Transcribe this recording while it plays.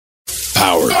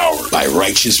Powered by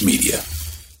Righteous Media.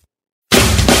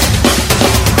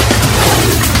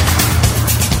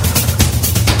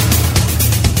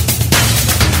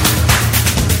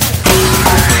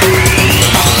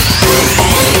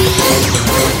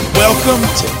 Welcome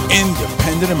to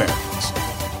Independent Americans.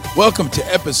 Welcome to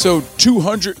episode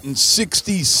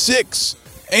 266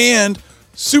 and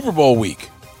Super Bowl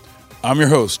week. I'm your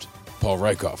host, Paul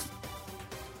Rykoff.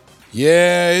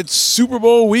 Yeah, it's Super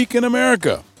Bowl week in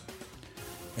America.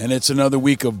 And it's another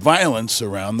week of violence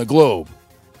around the globe.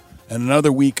 And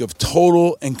another week of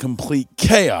total and complete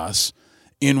chaos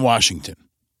in Washington.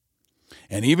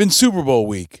 And even Super Bowl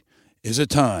week is a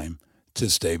time to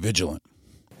stay vigilant.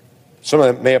 Some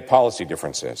of them may have policy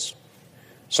differences.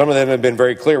 Some of them have been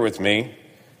very clear with me.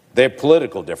 They have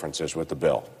political differences with the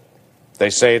bill.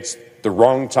 They say it's the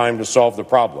wrong time to solve the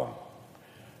problem,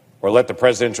 or let the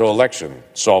presidential election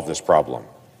solve this problem.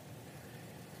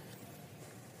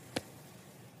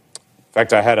 In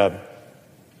fact, I had a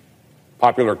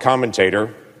popular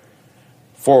commentator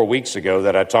 4 weeks ago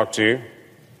that I talked to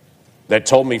that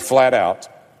told me flat out,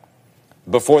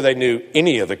 before they knew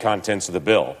any of the contents of the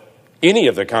bill,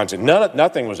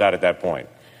 nothing was out at that point,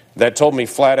 that told me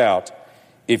flat out,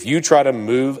 if you try to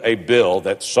move a bill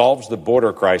that solves the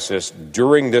border crisis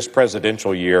during this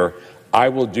presidential year, I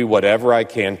will do whatever I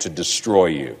can to destroy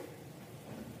you.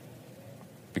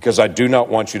 Because I do not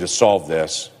want you to solve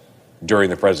this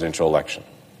during the presidential election.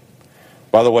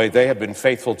 By the way, they have been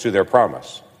faithful to their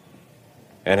promise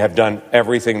and have done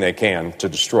everything they can to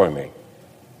destroy me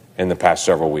in the past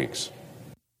several weeks.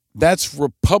 That's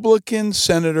Republican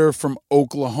Senator from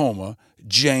Oklahoma,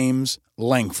 James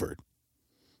Langford.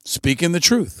 Speaking the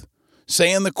truth,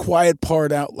 saying the quiet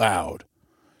part out loud,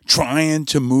 trying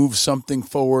to move something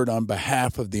forward on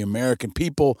behalf of the American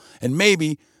people, and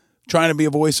maybe trying to be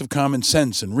a voice of common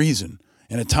sense and reason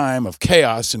in a time of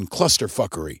chaos and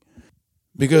clusterfuckery.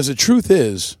 Because the truth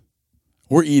is,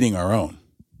 we're eating our own.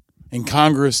 In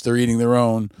Congress, they're eating their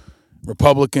own.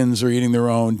 Republicans are eating their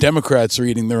own. Democrats are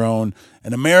eating their own.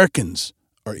 And Americans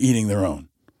are eating their own.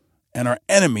 And our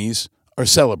enemies are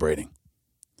celebrating.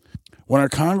 When our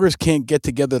Congress can't get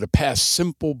together to pass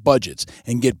simple budgets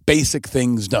and get basic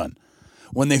things done.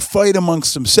 When they fight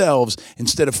amongst themselves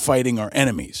instead of fighting our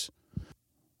enemies.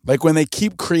 Like when they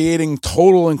keep creating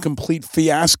total and complete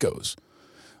fiascos.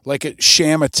 Like a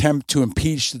sham attempt to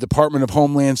impeach the Department of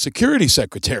Homeland Security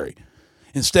Secretary.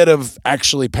 Instead of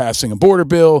actually passing a border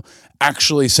bill,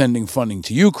 actually sending funding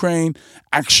to Ukraine,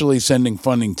 actually sending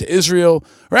funding to Israel,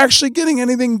 or actually getting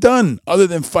anything done other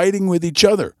than fighting with each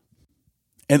other.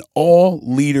 And all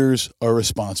leaders are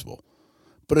responsible,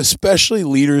 but especially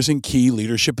leaders in key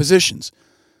leadership positions.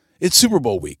 It's Super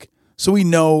Bowl week, so we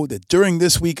know that during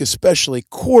this week especially,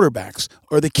 quarterbacks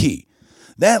are the key.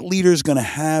 That leader's going to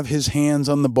have his hands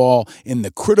on the ball in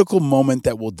the critical moment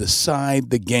that will decide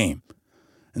the game.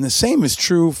 And the same is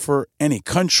true for any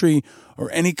country or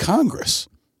any Congress.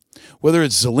 Whether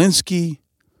it's Zelensky,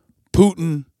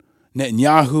 Putin,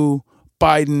 Netanyahu,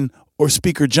 Biden, or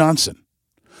Speaker Johnson.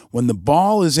 When the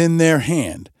ball is in their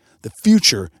hand, the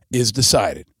future is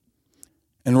decided.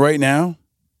 And right now,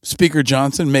 Speaker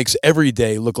Johnson makes every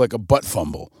day look like a butt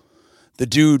fumble. The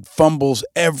dude fumbles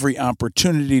every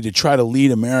opportunity to try to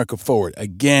lead America forward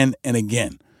again and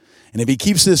again. And if he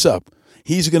keeps this up,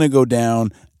 he's going to go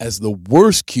down as the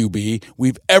worst QB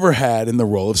we've ever had in the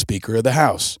role of Speaker of the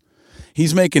House.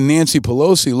 He's making Nancy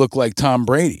Pelosi look like Tom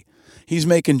Brady. He's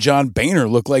making John Boehner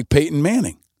look like Peyton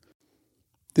Manning.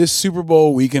 This Super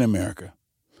Bowl week in America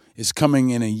is coming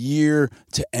in a year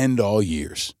to end all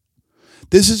years.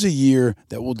 This is a year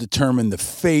that will determine the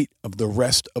fate of the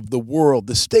rest of the world.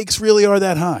 The stakes really are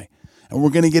that high, and we're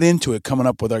going to get into it coming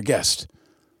up with our guest.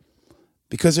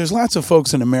 Because there's lots of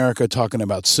folks in America talking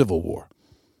about civil war.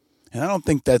 And I don't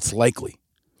think that's likely.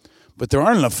 But there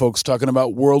aren't enough folks talking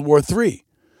about World War III,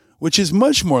 which is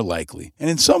much more likely, and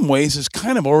in some ways is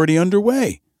kind of already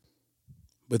underway.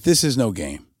 But this is no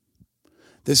game.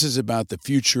 This is about the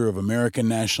future of American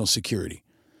national security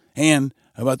and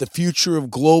about the future of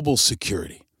global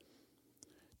security.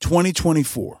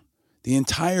 2024, the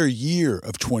entire year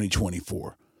of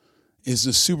 2024, is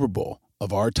the Super Bowl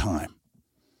of our time.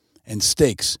 And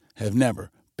stakes have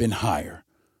never been higher.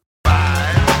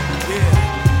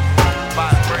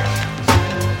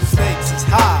 Stakes is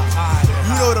high.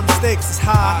 You know them stakes is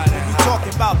high when you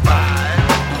talking about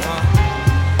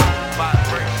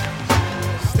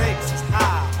stakes is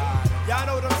high. Y'all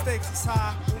know them stakes is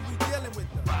high when we dealing with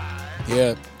them.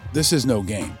 Yeah, this is no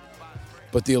game.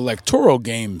 But the electoral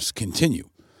games continue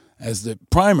as the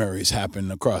primaries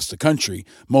happen across the country,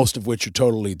 most of which are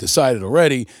totally decided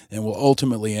already and will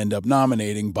ultimately end up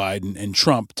nominating Biden and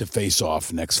Trump to face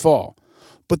off next fall.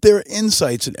 But there are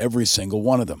insights in every single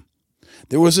one of them.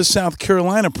 There was a South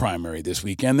Carolina primary this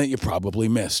weekend that you probably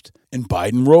missed, and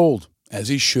Biden rolled, as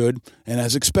he should and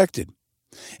as expected.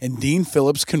 And Dean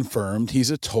Phillips confirmed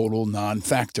he's a total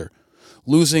non-factor,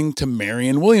 losing to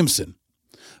Marianne Williamson.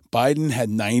 Biden had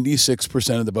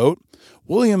 96% of the vote,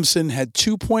 Williamson had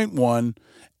 2.1%,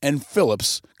 and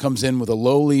Phillips comes in with a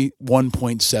lowly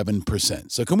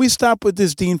 1.7%. So can we stop with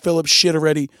this Dean Phillips shit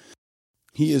already?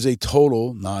 He is a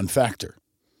total non-factor.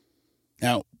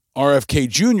 Now, RFK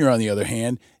Jr., on the other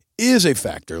hand, is a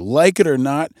factor. Like it or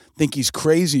not, think he's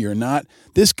crazy or not,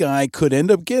 this guy could end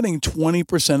up getting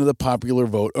 20% of the popular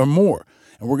vote or more.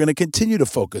 And we're going to continue to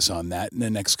focus on that in the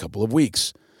next couple of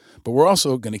weeks. But we're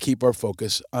also going to keep our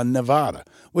focus on Nevada,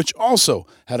 which also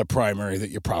had a primary that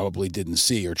you probably didn't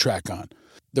see or track on.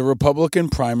 The Republican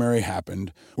primary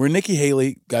happened where Nikki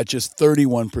Haley got just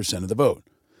 31% of the vote.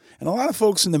 And a lot of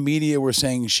folks in the media were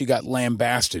saying she got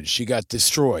lambasted, she got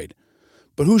destroyed.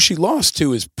 But who she lost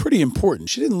to is pretty important.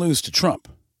 She didn't lose to Trump.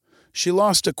 She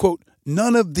lost to, quote,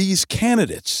 none of these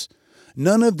candidates.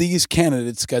 None of these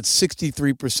candidates got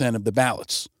 63% of the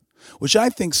ballots, which I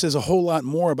think says a whole lot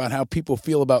more about how people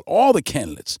feel about all the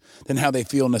candidates than how they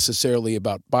feel necessarily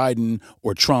about Biden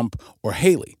or Trump or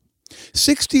Haley.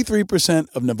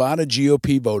 63% of Nevada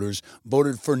GOP voters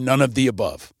voted for none of the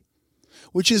above,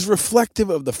 which is reflective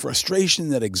of the frustration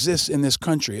that exists in this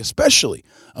country, especially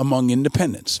among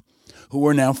independents, who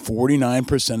are now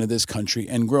 49% of this country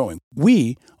and growing.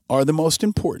 We are the most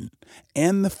important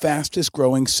and the fastest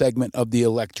growing segment of the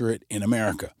electorate in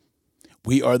America.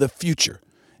 We are the future,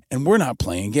 and we're not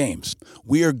playing games.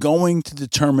 We are going to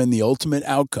determine the ultimate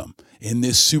outcome in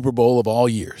this Super Bowl of all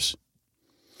years.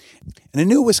 And a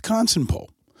new Wisconsin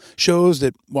poll shows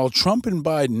that while Trump and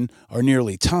Biden are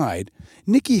nearly tied,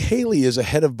 Nikki Haley is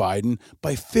ahead of Biden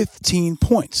by 15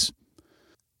 points.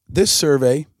 This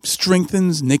survey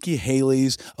strengthens Nikki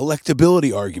Haley's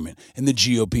electability argument in the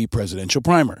GOP presidential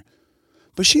primary.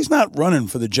 But she's not running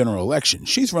for the general election.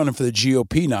 She's running for the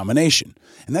GOP nomination.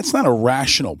 And that's not a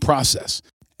rational process.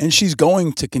 And she's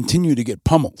going to continue to get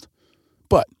pummeled.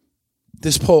 But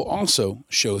this poll also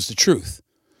shows the truth,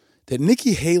 that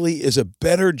Nikki Haley is a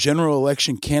better general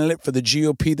election candidate for the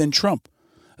GOP than Trump,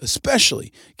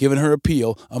 especially given her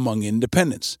appeal among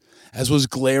independents, as was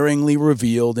glaringly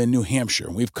revealed in New Hampshire,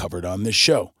 and we've covered on this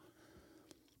show.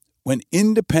 When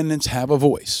independents have a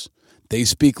voice, they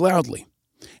speak loudly,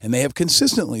 and they have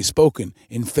consistently spoken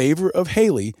in favor of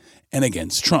Haley and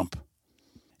against Trump.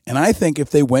 And I think if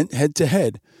they went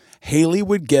head-to-head, Haley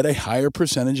would get a higher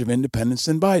percentage of independents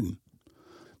than Biden.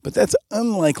 But that's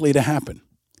unlikely to happen,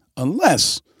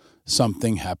 unless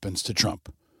something happens to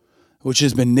Trump, which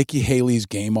has been Nikki Haley's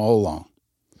game all along.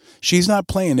 She's not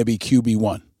playing to be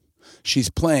QB1.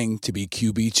 She's playing to be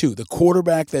QB2, the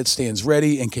quarterback that stands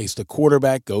ready in case the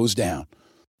quarterback goes down.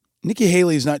 Nikki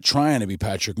Haley's not trying to be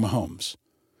Patrick Mahomes.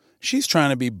 She's trying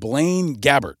to be Blaine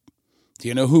Gabbert. Do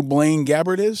you know who Blaine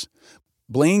Gabbert is?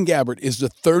 Blaine Gabbert is the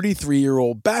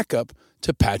 33-year-old backup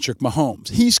to Patrick Mahomes.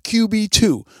 He's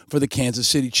QB2 for the Kansas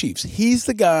City Chiefs. He's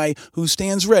the guy who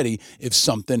stands ready if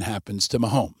something happens to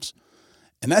Mahomes.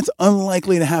 And that's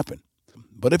unlikely to happen.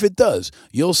 But if it does,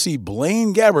 you'll see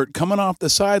Blaine Gabbert coming off the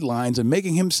sidelines and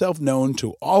making himself known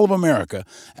to all of America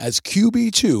as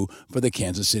QB2 for the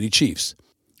Kansas City Chiefs.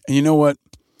 And you know what?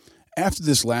 After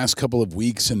this last couple of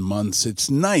weeks and months, it's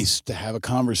nice to have a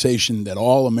conversation that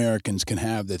all Americans can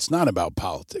have that's not about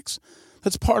politics.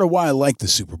 That's part of why I like the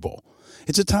Super Bowl.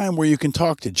 It's a time where you can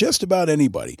talk to just about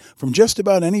anybody from just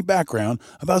about any background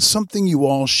about something you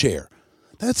all share.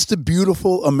 That's the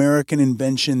beautiful American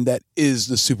invention that is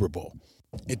the Super Bowl.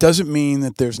 It doesn't mean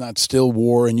that there's not still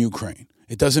war in Ukraine.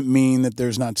 It doesn't mean that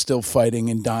there's not still fighting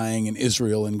and dying in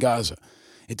Israel and Gaza.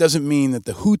 It doesn't mean that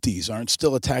the Houthis aren't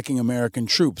still attacking American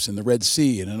troops in the Red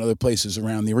Sea and in other places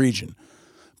around the region.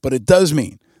 But it does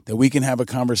mean that we can have a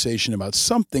conversation about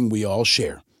something we all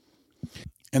share.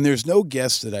 And there's no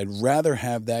guest that I'd rather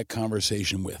have that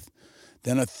conversation with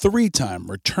than a 3-time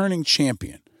returning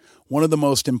champion, one of the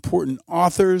most important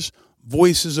authors,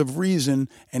 voices of reason,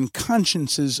 and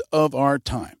consciences of our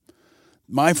time.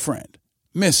 My friend,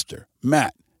 Mr.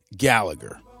 Matt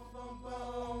Gallagher.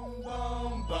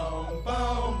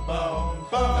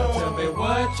 Now tell me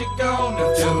what you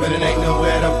gonna do when it ain't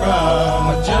nowhere to run.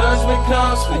 When judgment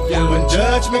comes for you. When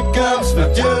judgment comes for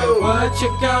you. Tell me what you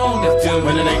gonna do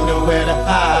when it ain't nowhere to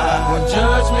hide. When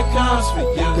judgment comes for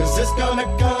you. 'Cause it's gonna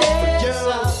come for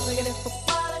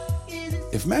you.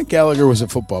 If Matt Gallagher was a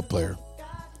football player,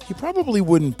 he probably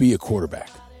wouldn't be a quarterback.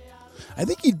 I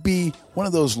think he'd be one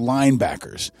of those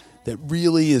linebackers that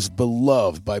really is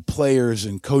beloved by players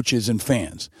and coaches and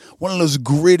fans. One of those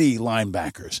gritty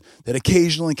linebackers that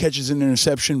occasionally catches an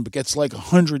interception but gets like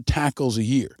 100 tackles a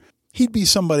year. He'd be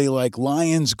somebody like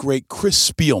Lions great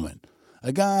Chris Spielman,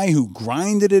 a guy who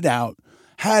grinded it out,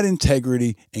 had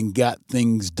integrity, and got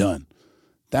things done.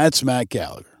 That's Matt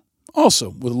Gallagher. Also,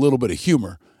 with a little bit of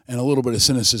humor and a little bit of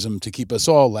cynicism to keep us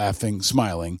all laughing,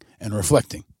 smiling, and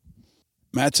reflecting.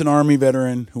 Matt's an Army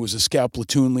veteran who was a scout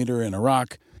platoon leader in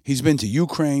Iraq. He's been to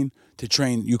Ukraine to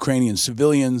train Ukrainian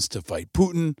civilians to fight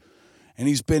Putin. And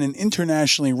he's been an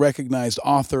internationally recognized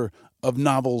author of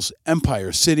novels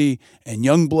Empire City and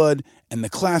Youngblood and the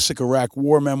classic Iraq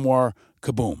war memoir,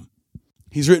 Kaboom.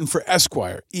 He's written for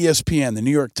Esquire, ESPN, the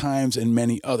New York Times, and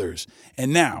many others.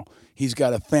 And now he's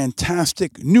got a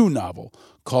fantastic new novel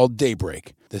called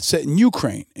Daybreak that's set in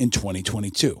Ukraine in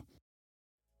 2022.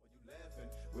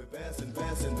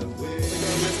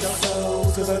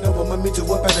 Cause I know I'ma meet you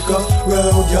up at the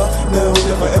road, y'all know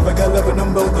if I ever got love in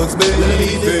them both thugs,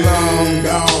 baby. This long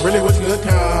gone, really wish you could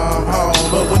come home.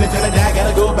 But when it's time to die,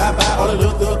 gotta go bye-bye. All the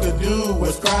little thug could do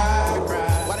was cry.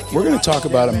 We're going to talk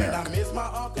about America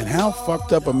and how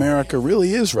fucked up America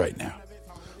really is right now.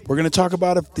 We're going to talk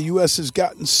about if the U.S. has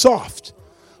gotten soft.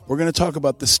 We're going to talk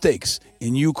about the stakes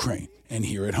in Ukraine and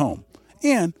here at home.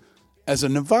 And as a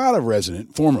Nevada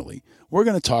resident, formerly, we're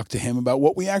going to talk to him about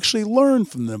what we actually learned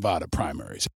from the Nevada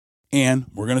primaries. And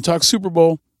we're going to talk Super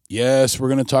Bowl. Yes, we're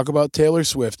going to talk about Taylor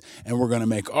Swift, and we're going to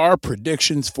make our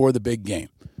predictions for the big game.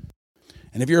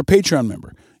 And if you're a Patreon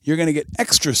member, you're going to get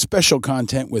extra special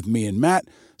content with me and Matt.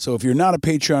 So if you're not a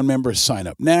Patreon member, sign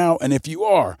up now. And if you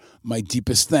are, my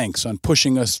deepest thanks on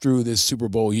pushing us through this Super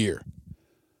Bowl year.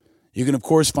 You can, of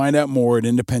course, find out more at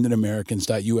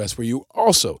independentamericans.us, where you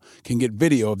also can get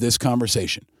video of this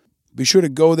conversation. Be sure to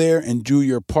go there and do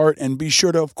your part, and be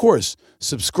sure to, of course,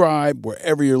 subscribe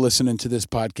wherever you're listening to this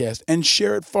podcast and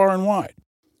share it far and wide.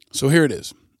 So here it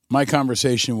is, my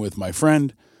conversation with my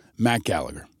friend, Matt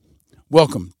Gallagher.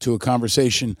 Welcome to a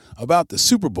conversation about the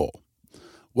Super Bowl.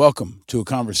 Welcome to a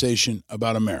conversation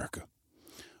about America.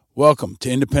 Welcome to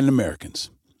Independent Americans,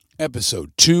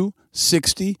 episode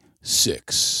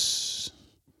 266.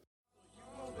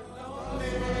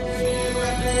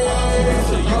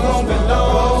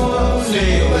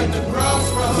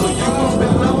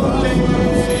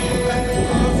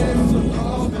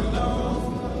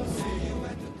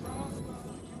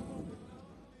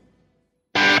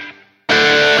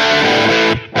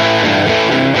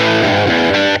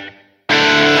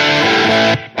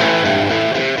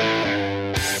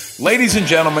 Ladies and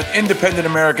gentlemen, independent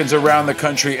Americans around the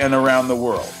country and around the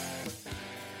world.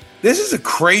 This is a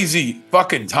crazy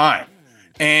fucking time.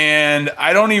 And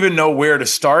I don't even know where to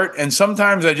start. And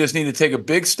sometimes I just need to take a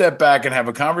big step back and have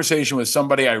a conversation with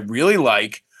somebody I really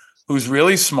like, who's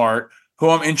really smart, who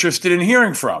I'm interested in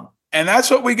hearing from. And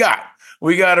that's what we got.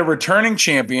 We got a returning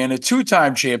champion, a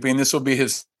two-time champion. This will be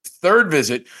his third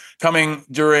visit, coming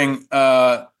during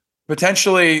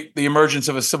potentially the emergence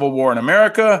of a civil war in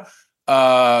America,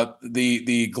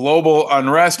 the global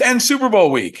unrest, and Super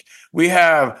Bowl week. We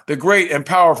have the great and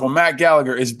powerful Matt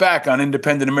Gallagher is back on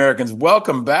Independent Americans.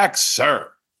 Welcome back, sir.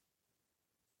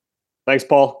 Thanks,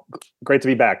 Paul. Great to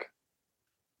be back.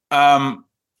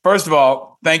 First of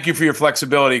all, thank you for your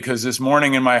flexibility, because this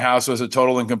morning in my house was a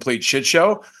total and complete shit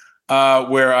show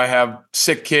where I have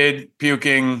sick kid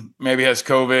puking, maybe has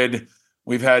COVID.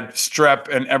 We've had strep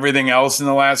and everything else in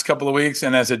the last couple of weeks.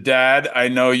 And as a dad, I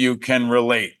know you can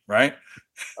relate, right?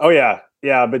 Oh, yeah.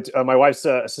 Yeah. But my wife's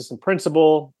assistant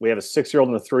principal. We have a 6-year-old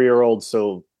and a 3-year-old.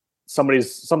 So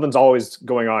something's always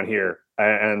going on here.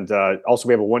 And also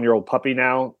we have a 1-year-old puppy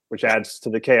now, which adds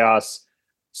to the chaos.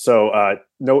 So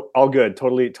no, all good.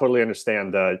 Totally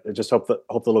understand. Just hope the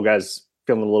little guy's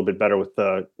feeling a little bit better with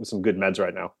some good meds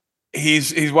right now.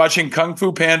 He's watching Kung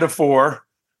Fu Panda 4,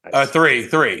 Nice.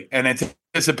 3, and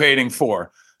anticipating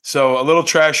 4. So a little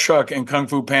trash truck and Kung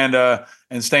Fu Panda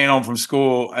and staying home from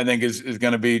school, I think is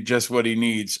going to be just what he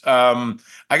needs. I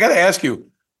got to ask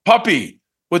you, puppy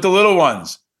with the little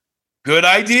ones, good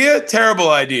idea, terrible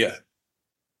idea?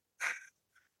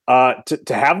 To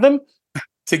have them?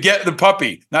 To get the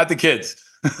puppy, not the kids.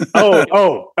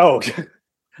 Oh.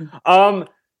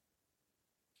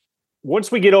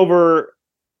 Once we get over,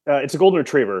 it's a golden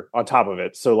retriever on top of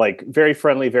it. So like very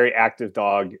friendly, very active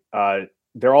dog.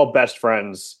 They're all best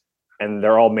friends and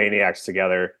they're all maniacs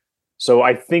together. So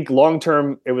I think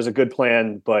long-term it was a good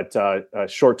plan, but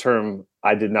short-term,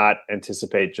 I did not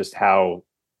anticipate just how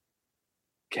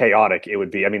chaotic it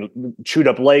would be. I mean, chewed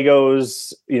up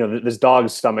Legos, this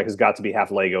dog's stomach has got to be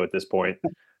half Lego at this point.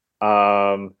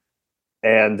 And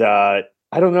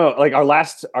I don't know. Like our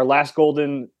last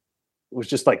golden was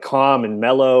just like calm and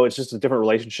mellow. It's just a different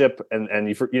relationship. And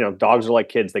you know, dogs are like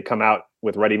kids. They come out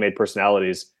with ready-made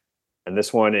personalities. And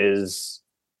this one is,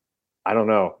 I don't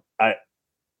know.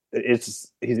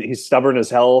 He's stubborn as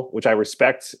hell, which I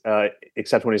respect,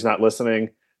 except when he's not listening.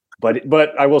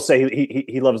 But I will say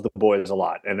he loves the boys a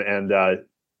lot. And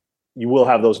you will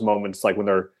have those moments like when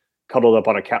they're cuddled up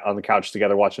on the couch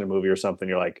together watching a movie or something.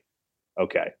 You're like,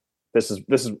 okay, this is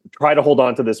try to hold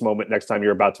on to this moment next time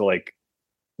you're about to like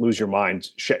lose your mind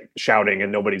shouting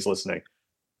and nobody's listening.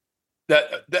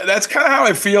 That's kind of how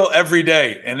I feel every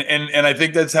day. And I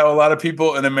think that's how a lot of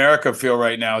people in America feel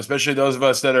right now, especially those of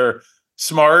us that are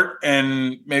smart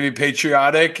and maybe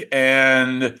patriotic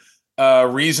and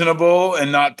reasonable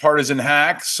and not partisan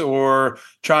hacks or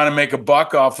trying to make a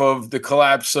buck off of the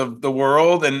collapse of the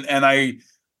world. And I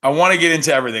want to get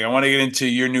into everything. I want to get into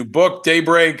your new book,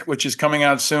 Daybreak, which is coming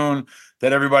out soon,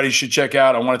 that everybody should check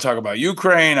out. I want to talk about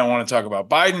Ukraine. I want to talk about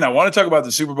Biden. I want to talk about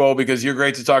the Super Bowl because you're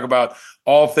great to talk about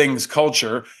all things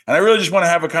culture. And I really just want to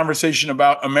have a conversation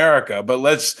about America. But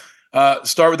let's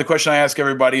start with the question I ask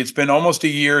everybody. It's been almost a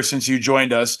year since you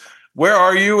joined us. Where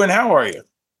are you and how are you?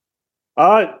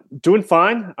 Doing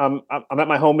fine. I'm at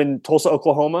my home in Tulsa,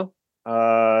 Oklahoma.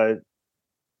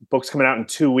 Book's coming out in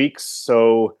 2 weeks.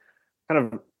 So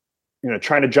kind of,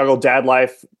 trying to juggle dad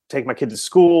life, take my kid to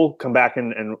school, come back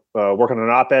and work on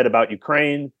an op-ed about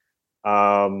Ukraine,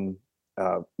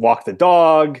 walk the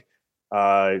dog,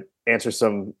 answer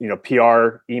some,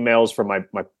 PR emails from my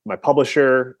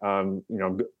publisher,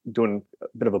 doing a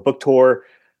bit of a book tour,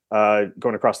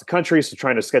 going across the country. So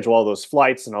trying to schedule all those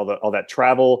flights and all that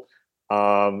travel.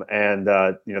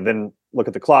 Then look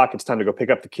at the clock. It's time to go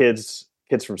pick up the kids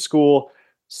from school.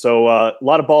 So a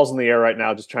lot of balls in the air right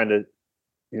now, just trying to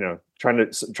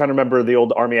remember the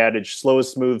old Army adage, slow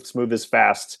is smooth, smooth is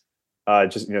fast.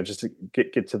 Just to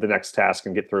get to the next task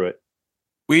and get through it.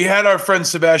 We had our friend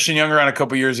Sebastian Younger on a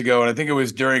couple years ago, and I think it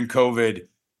was during COVID,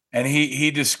 and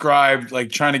he described like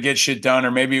trying to get shit done,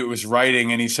 or maybe it was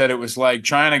writing, and he said it was like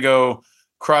trying to go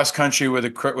cross country with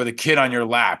a kid on your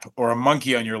lap or a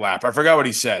monkey on your lap. I forgot what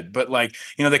he said, but like,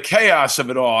 the chaos of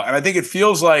it all. And I think it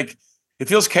feels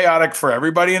chaotic for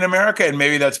everybody in America. And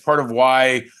maybe that's part of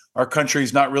why our country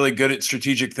is not really good at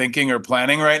strategic thinking or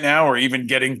planning right now, or even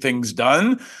getting things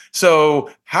done. So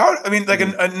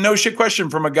a no shit question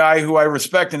from a guy who I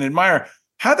respect and admire.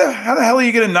 How the hell do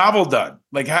you get a novel done?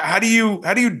 Like, how do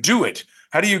you do it?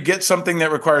 How do you get something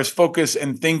that requires focus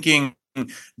and thinking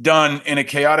done in a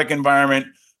chaotic environment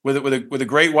with a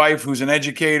great wife who's an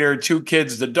educator, 2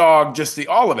 kids, the dog, just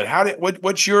all of it?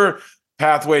 What's your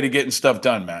pathway to getting stuff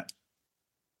done, Matt?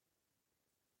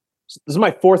 This is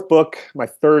my 4th book, my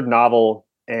 3rd novel,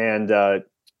 and I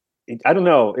don't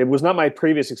know. It was not my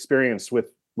previous experience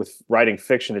with writing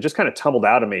fiction. It just kind of tumbled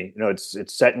out of me.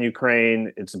 It's set in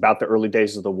Ukraine. It's about the early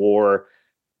days of the war.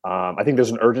 I think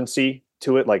there's an urgency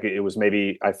to it. Like it was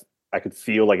maybe I could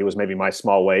feel like it was maybe my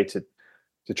small way to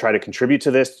try to contribute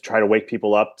to this, to try to wake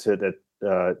people up to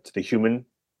the human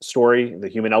story, the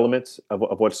human elements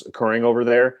of what's occurring over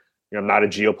there. I'm not a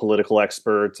geopolitical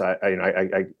expert.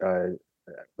 I'm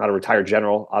not a retired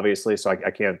general, obviously, so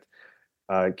I can't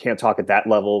talk at that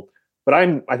level. But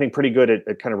I think pretty good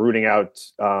at kind of rooting out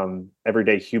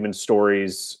everyday human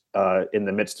stories in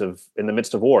the midst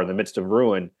of war, in the midst of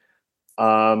ruin.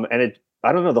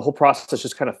 I don't know, the whole process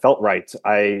just kind of felt right.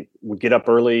 I would get up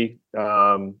early,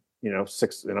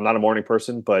 6, and I'm not a morning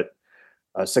person, but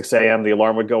 6 a.m. the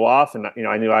alarm would go off, and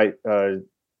I knew I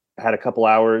had a couple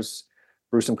hours,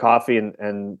 brew some coffee,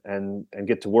 and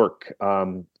get to work.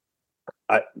 God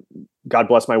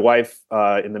bless my wife.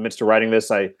 In the midst of writing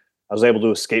this, I was able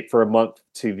to escape for a month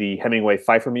to the Hemingway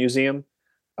Pfeiffer Museum,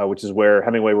 which is where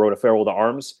Hemingway wrote A Farewell to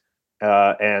Arms.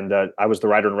 And I was the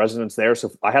writer in residence there.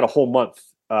 So I had a whole month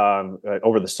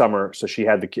over the summer. So she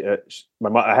had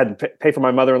I had to pay for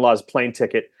my mother-in-law's plane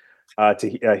ticket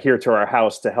here to our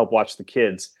house to help watch the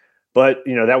kids. But,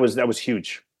 that was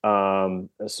huge.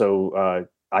 So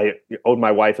I owed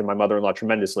my wife and my mother-in-law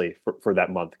tremendously for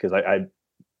that month, because I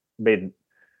made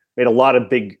a lot of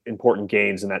big, important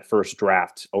gains in that first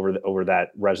draft over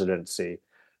that residency.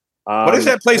 What does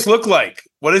that place look like?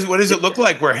 What does it look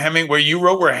like where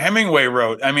Hemingway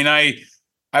wrote? I mean,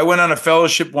 I went on a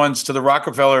fellowship once to the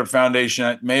Rockefeller Foundation.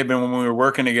 It may have been when we were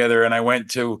working together, and I went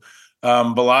to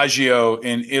Bellagio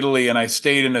in Italy, and I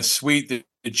stayed in a suite that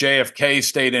JFK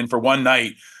stayed in for one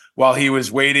night while he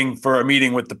was waiting for a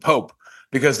meeting with the Pope,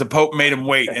 because the Pope made him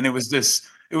wait, and it was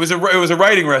a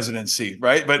writing residency,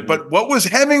 right? But what was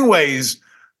Hemingway's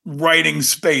writing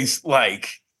space like?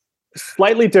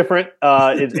 Slightly different.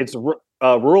 It's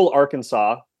rural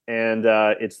Arkansas, and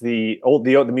it's the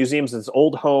museum's this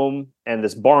old home and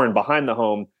this barn behind the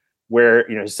home where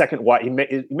his second wife he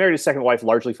married his second wife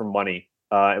largely for money,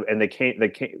 and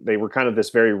they were kind of this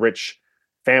very rich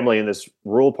family in this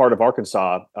rural part of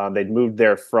Arkansas. They'd moved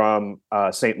there from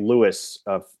St. Louis,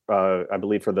 I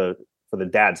believe, for the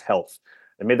dad's health.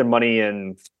 They made their money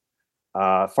in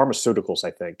pharmaceuticals,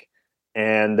 I think.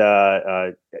 And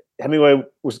Hemingway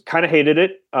was kind of hated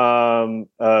it,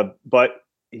 but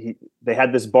they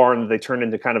had this barn that they turned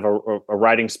into kind of a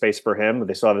writing space for him.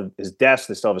 They still have his desk,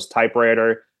 they still have his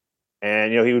typewriter,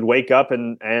 and he would wake up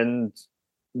and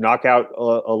knock out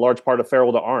a large part of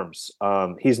Farewell to Arms.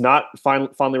 He's not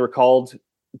fondly recalled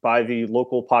by the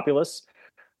local populace,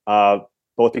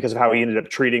 both because of how he ended up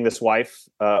treating this wife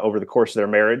over the course of their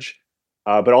marriage,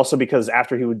 but also because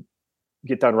after he would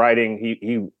get done writing,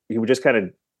 he would just kind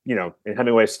of, in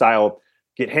Hemingway's style,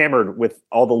 get hammered with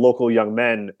all the local young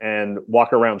men and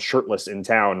walk around shirtless in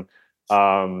town,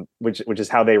 which is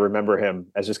how they remember him,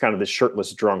 as just kind of this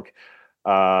shirtless drunk.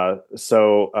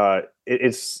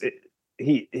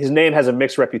 His name has a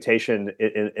mixed reputation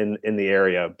in the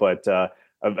area, but a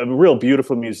real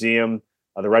beautiful museum.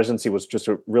 The residency was just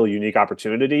a really unique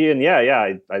opportunity, and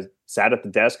I sat at the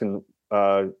desk and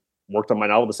worked on my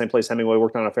novel the same place Hemingway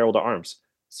worked on A Farewell to Arms.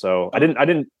 So I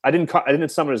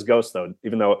didn't summon his ghost though,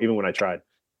 even when I tried.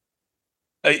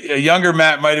 A younger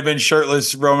Matt might have been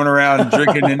shirtless roaming around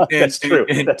drinking in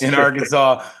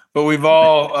Arkansas, but we've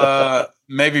all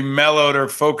maybe mellowed or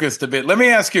focused a bit. Let me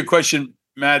ask you a question,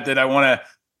 Matt, that I want to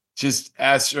just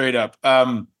ask straight up.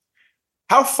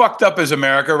 How fucked up is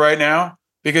America right now?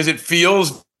 Because it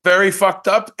feels very fucked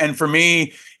up. And for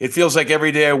me, it feels like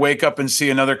every day I wake up and see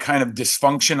another kind of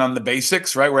dysfunction on the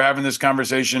basics, right? We're having this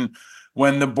conversation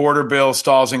when the border bill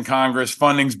stalls in Congress,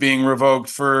 funding's being revoked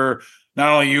for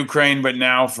not only Ukraine, but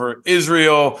now for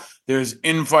Israel. There's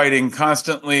infighting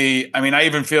constantly. I mean, I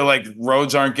even feel like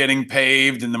roads aren't getting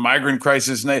paved and the migrant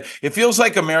crisis. And it feels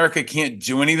like America can't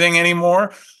do anything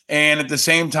anymore. And at the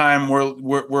same time, we're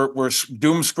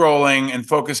doom scrolling and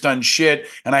focused on shit.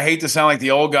 And I hate to sound like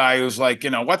the old guy who's like,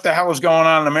 what the hell is going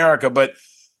on in America? But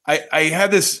I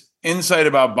had this insight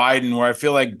about Biden where I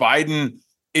feel like Biden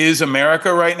is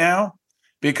America right now,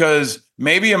 because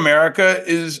maybe America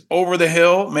is over the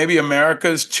hill. Maybe America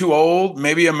is too old.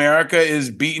 Maybe America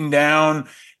is beaten down,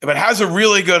 but has a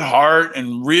really good heart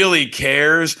and really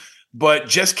cares, but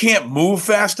just can't move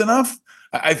fast enough.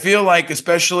 I feel like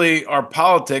especially our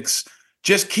politics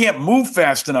just can't move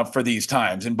fast enough for these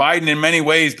times. And Biden, in many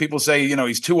ways, people say,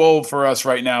 he's too old for us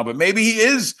right now, but maybe he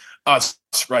is us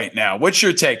right now. What's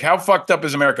your take? How fucked up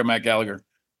is America, Matt Gallagher?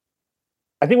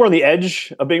 I think we're on the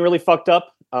edge of being really fucked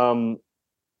up. Being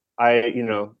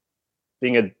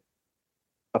a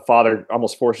father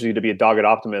almost forces you to be a dogged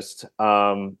optimist.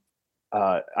 I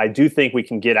do think we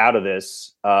can get out of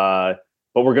this, but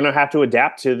we're going to have to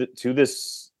adapt to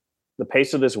the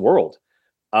pace of this world.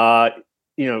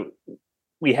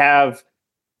 We have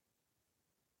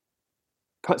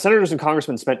senators and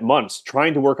congressmen spent months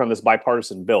trying to work on this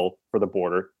bipartisan bill for the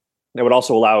border that would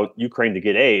also allow Ukraine to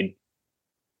get aid.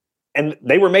 And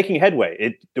they were making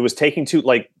headway. It was taking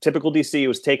typical DC. It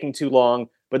was taking too long,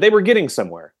 but they were getting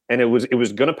somewhere, and it was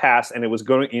going to pass, and it was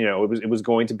going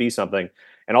to be something.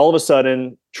 And all of a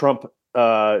sudden, Trump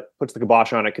puts the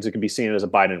kibosh on it because it can be seen as a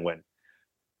Biden win.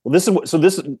 Well, this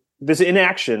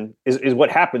inaction is what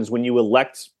happens when you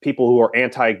elect people who are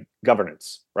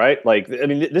anti-governance, right?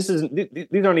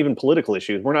 These aren't even political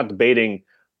issues. We're not debating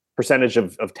percentage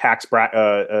of tax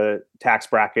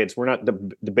brackets. We're not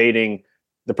debating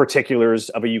the particulars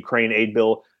of a Ukraine aid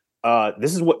bill.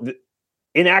 This is what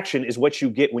inaction is what you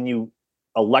get when you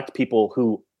elect people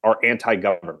who are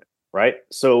anti-government, right?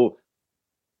 So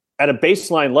at a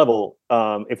baseline level,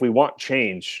 if we want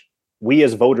change, we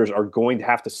as voters are going to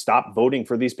have to stop voting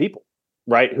for these people,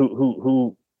 right?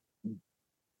 Who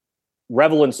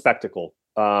revel in spectacle,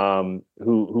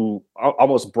 who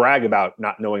almost brag about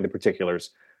not knowing the particulars,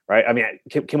 right? I mean,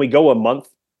 can we go a month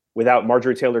without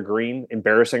Marjorie Taylor Greene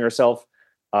embarrassing herself,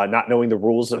 not knowing the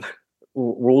rules of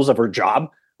her job,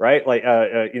 right?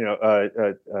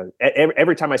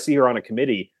 Every time I see her on a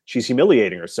committee, she's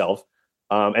humiliating herself,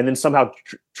 and then somehow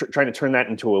trying to turn that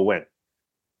into a win.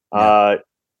 Yeah.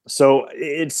 So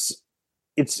it's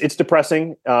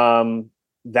depressing.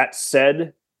 That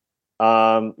said,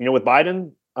 with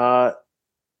Biden,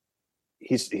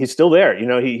 he's still there.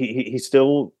 He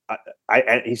still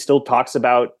talks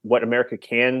about what America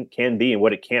can be and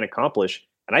what it can accomplish.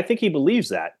 And I think he believes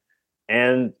that.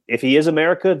 And if he is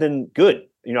America, then good.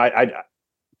 I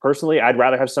personally, I'd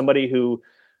rather have somebody who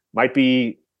might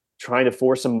be trying to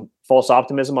force some false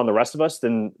optimism on the rest of us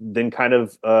than kind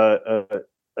of a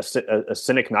a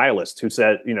cynic nihilist who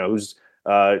said, who's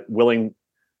willing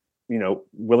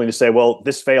to say, well,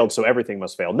 this failed, so everything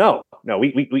must fail. No,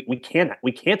 we can't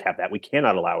have that. We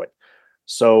cannot allow it.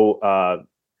 So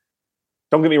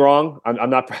don't get me wrong. I'm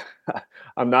not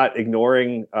I'm not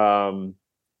ignoring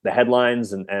the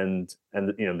headlines and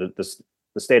the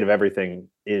state of everything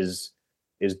is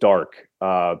dark.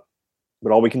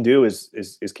 But all we can do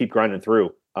is keep grinding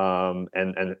through. And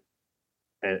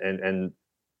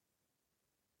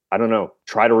I don't know,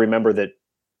 try to remember that,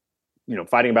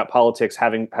 fighting about politics,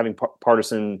 having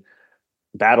partisan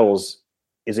battles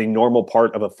is a normal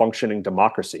part of a functioning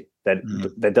democracy.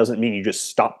 That doesn't mean you just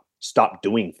stop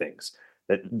doing things.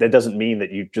 That doesn't mean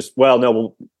that you just, we're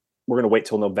going to wait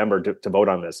till November to vote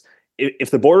on this. If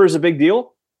the border is a big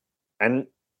deal, and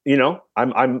I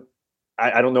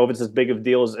don't know if it's as big of a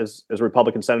deal as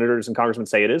Republican senators and congressmen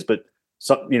say it is, but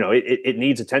it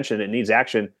needs attention. It needs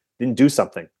action. Then do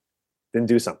something.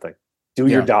 Do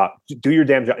your job. Do your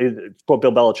damn job. Quote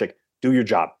Bill Belichick, do your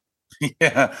job.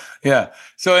 Yeah.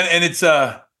 So, and it's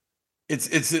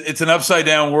an upside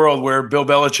down world where Bill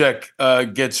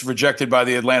Belichick gets rejected by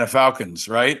the Atlanta Falcons,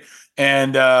 right?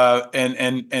 And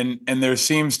there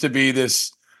seems to be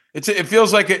this. It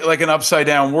feels like an upside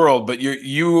down world. But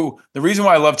the reason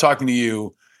why I love talking to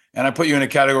you, and I put you in a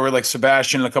category like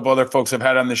Sebastian and a couple other folks I've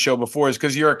had on the show before, is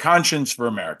because you're a conscience for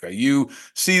America. You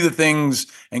see the things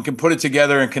and can put it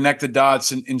together and connect the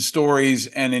dots in stories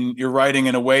and in your writing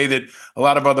in a way that a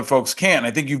lot of other folks can't.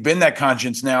 I think you've been that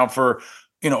conscience now for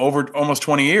over almost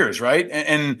 20 years, right?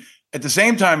 And at the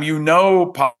same time,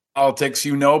 politics,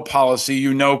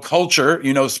 policy,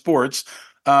 culture, sports,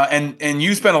 and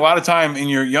you spent a lot of time in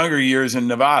your younger years in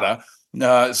Nevada.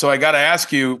 So I got to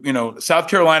ask you, South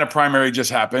Carolina primary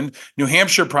just happened. New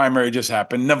Hampshire primary just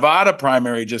happened. Nevada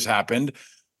primary just happened.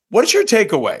 What is your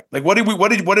takeaway? Like, what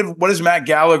is Matt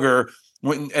Gallagher,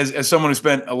 as someone who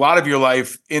spent a lot of your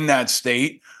life in that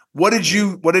state? What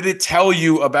did it tell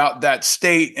you about that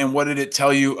state, and what did it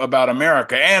tell you about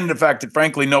America? And the fact that,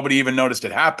 frankly, nobody even noticed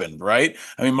it happened, right?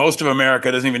 I mean, most of America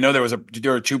doesn't even know there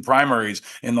were 2 primaries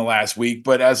in the last week.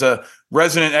 But as a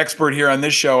resident expert here on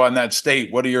this show on that state,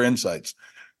 what are your insights?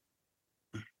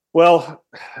 Well,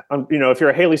 if you're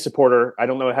a Haley supporter, I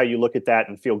don't know how you look at that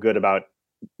and feel good about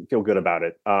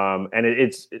it. And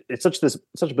it's such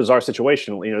a bizarre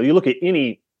situation. You look at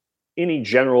any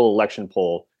general election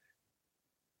poll.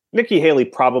 Nikki Haley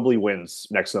probably wins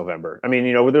next November. I mean,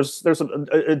 there's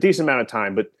a decent amount of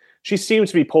time, but she seems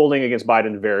to be polling against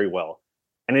Biden very well.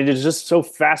 And it is just so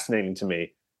fascinating to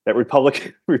me that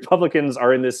Republicans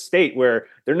are in this state where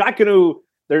they're not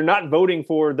voting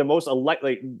for the most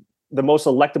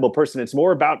electable person. It's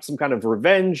more about some kind of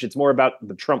revenge. It's more about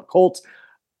the Trump cult.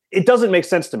 It doesn't make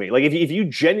sense to me. Like, if you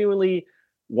genuinely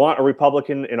want a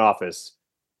Republican in office,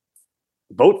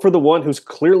 vote for the one who's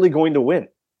clearly going to win.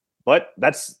 But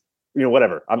that's,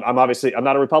 whatever. I'm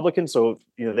not a Republican, so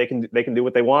they can do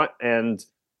what they want, and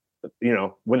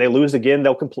when they lose again,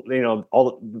 they'll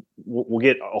we'll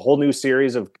get a whole new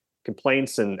series of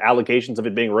complaints and allegations of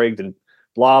it being rigged and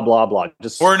blah blah blah.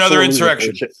 Or another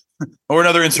insurrection.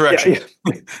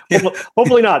 Yeah.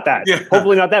 Hopefully not that. Yeah.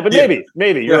 Hopefully not that. But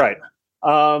maybe you're right.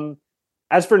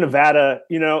 As for Nevada,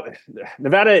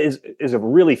 Nevada is a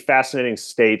really fascinating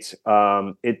state.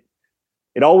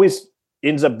 It always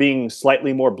ends up being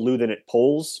slightly more blue than it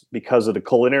polls because of the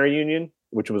culinary union,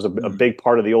 which was a big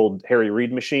part of the old Harry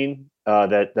Reid machine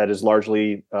that is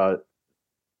largely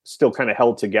still kind of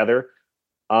held together.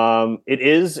 It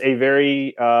is a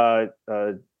very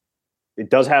it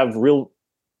does have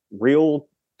real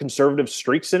conservative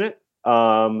streaks in it.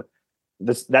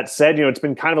 That said, it's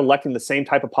been kind of electing the same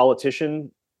type of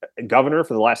politician, governor,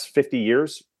 for the last 50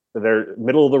 years. They're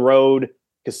middle of the road,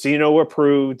 casino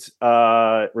approved,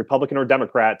 Republican or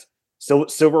Democrat,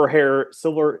 silver haired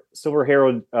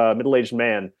middle-aged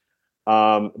man.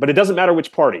 But it doesn't matter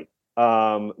which party,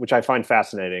 which I find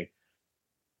fascinating.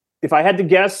 If I had to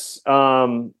guess,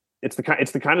 it's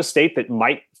the kind of state that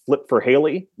might flip for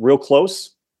Haley real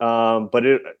close. But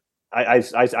I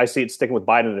see it sticking with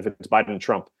Biden if it's Biden and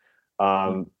Trump.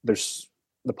 There's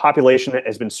the population that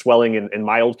has been swelling in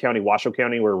my old county, Washoe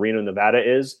County, where Reno, Nevada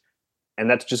is. And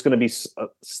that's just going to be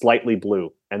slightly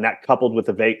blue. And that coupled with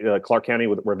the Clark County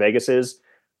where Vegas is,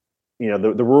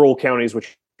 the rural counties,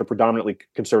 which are predominantly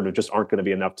conservative, just aren't going to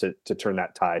be enough to turn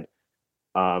that tide.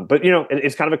 But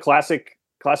it's kind of a classic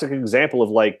example of,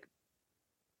 like,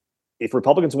 if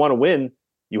Republicans want to win,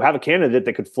 you have a candidate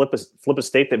that could flip a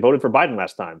state that voted for Biden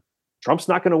last time. Trump's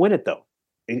not going to win it, though.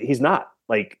 He's not.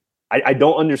 Like, I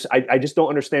don't understand. I just don't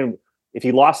understand, if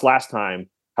he lost last time,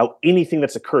 how anything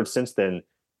that's occurred since then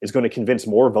is going to convince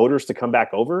more voters to come back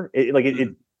over. It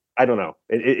I don't know.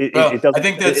 It doesn't. I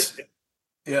think that's.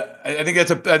 Yeah, I think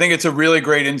it's a really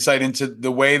great insight into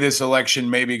the way this election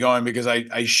may be going, because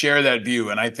I share that view,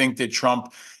 and I think that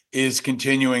Trump is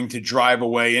continuing to drive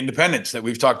away independence that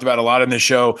we've talked about a lot in the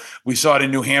show. We saw it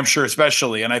in New Hampshire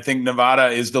especially, and I think Nevada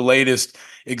is the latest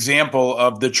example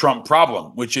of the Trump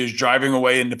problem, which is driving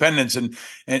away independence. And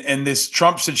this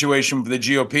Trump situation for the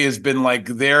GOP has been like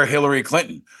their Hillary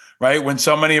Clinton, right? When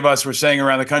so many of us were saying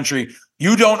around the country,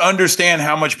 you don't understand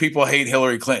how much people hate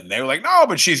Hillary Clinton. They were like, no,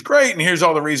 but she's great, and here's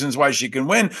all the reasons why she can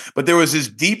win. But there was this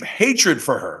deep hatred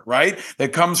for her, right?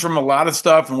 That comes from a lot of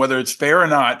stuff, and whether it's fair or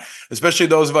not, especially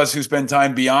those of us who spend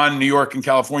time beyond New York and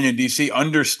California and DC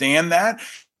understand that.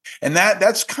 And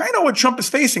that's kind of what Trump is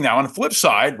facing now on the flip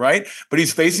side, right? But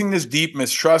he's facing this deep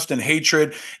mistrust and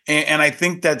hatred. And I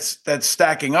think that's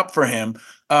stacking up for him.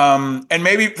 And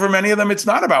maybe for many of them, it's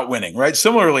not about winning, right?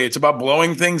 Similarly, it's about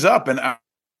blowing things up. And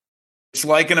it's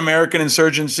like an American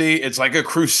insurgency. It's like a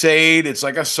crusade. It's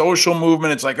like a social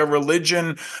movement. It's like a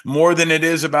religion more than it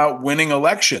is about winning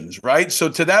elections, right? So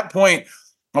to that point,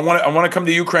 I want to come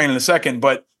to Ukraine in a second,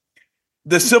 but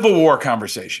the Civil War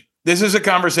conversation. This is a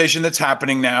conversation that's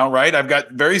happening now, right? I've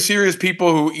got very serious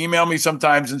people who email me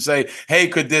sometimes and say, hey,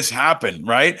 could this happen,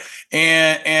 right?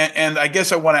 And I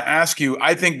guess I want to ask you,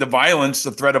 I think the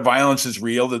threat of violence is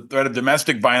real. The threat of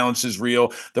domestic violence is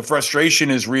real. The frustration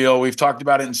is real. We've talked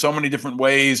about it in so many different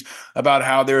ways about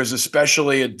how there's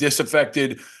especially a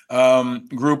disaffected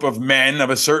group of men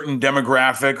of a certain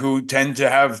demographic who tend to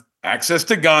have access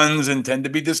to guns and tend to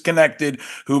be disconnected,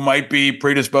 who might be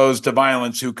predisposed to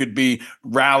violence, who could be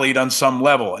rallied on some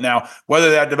level. Now,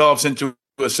 whether that develops into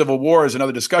a civil war is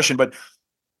another discussion, but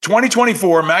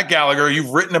 2024, Matt Gallagher, you've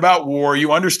written about war,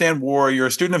 you understand war, you're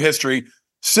a student of history.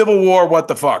 Civil war, what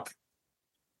the fuck?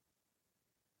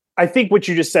 I think what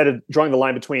you just said, drawing the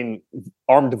line between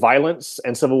armed violence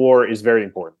and civil war, is very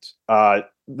important.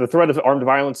 The threat of armed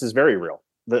violence is very real.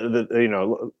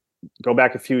 Go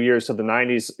back a few years to the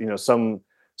 90s, some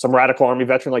radical Army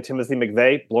veteran like Timothy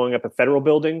McVeigh blowing up a federal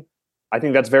building. I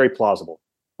think that's very plausible,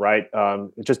 right?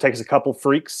 It just takes a couple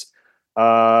freaks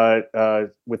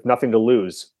with nothing to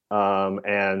lose,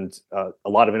 and a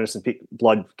lot of innocent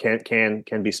blood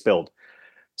can be spilled.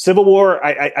 Civil war,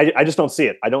 I just don't see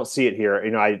it. I don't see it here.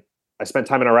 I spent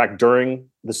time in Iraq during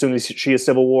the Sunni Shia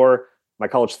civil war. My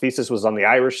college thesis was on the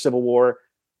Irish Civil War.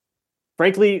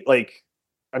 Frankly,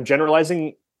 I'm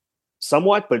generalizing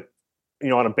somewhat, but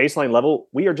on a baseline level,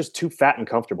 we are just too fat and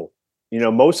comfortable.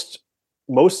 Most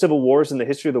civil wars in the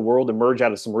history of the world emerge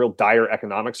out of some real dire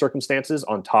economic circumstances,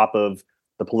 on top of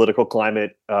the political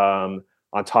climate, on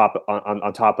top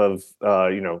of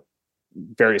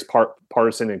various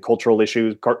partisan and cultural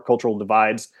issues, cultural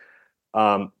divides.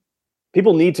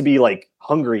 People need to be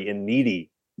hungry and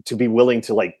needy to be willing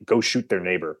to go shoot their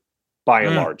neighbor, by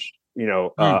and large.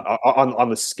 On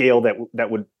the scale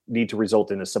that would need to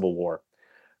result in a civil war.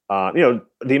 The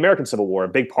American Civil War, a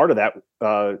big part of that,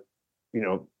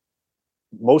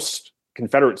 most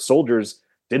Confederate soldiers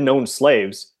didn't own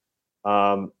slaves.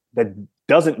 That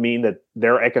doesn't mean that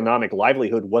their economic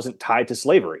livelihood wasn't tied to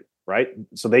slavery, right?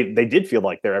 So they did feel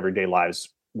like their everyday lives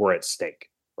were at stake,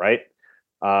 right?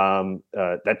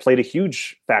 That played a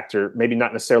huge factor, maybe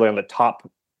not necessarily on the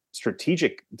top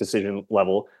strategic decision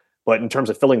level, but in terms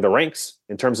of filling the ranks,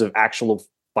 in terms of actual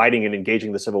fighting and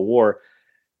engaging the Civil War.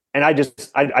 And I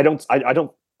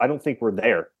don't think we're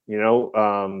there.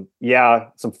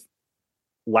 Some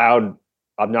loud,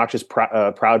 obnoxious,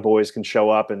 proud boys can show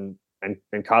up and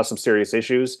cause some serious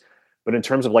issues, but in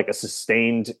terms of a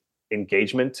sustained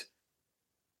engagement,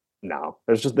 no.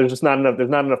 There's just not enough. There's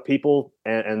not enough people,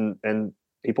 and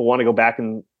people want to go back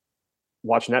and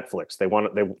watch Netflix. They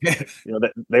want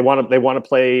to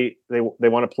play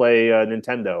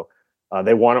Nintendo.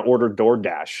 They want to order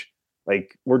DoorDash.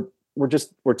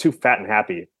 We're too fat and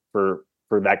happy for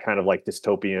that kind of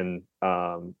dystopian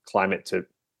climate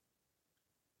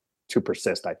to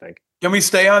persist, I think. Can we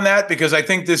stay on that? Because I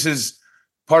think this is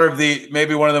part of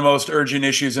maybe one of the most urgent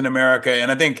issues in America.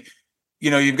 And I think,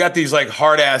 you've got these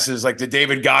hard asses like the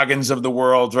David Goggins of the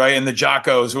world, right? And the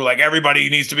Jockos who are everybody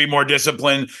needs to be more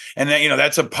disciplined. And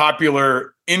that's a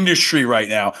popular industry right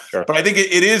now. Sure. But I think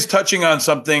it is touching on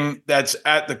something that's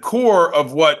at the core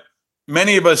of what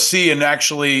many of us see and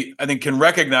actually, I think, can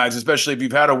recognize, especially if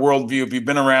you've had a worldview, if you've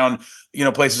been around,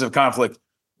 places of conflict.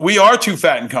 We are too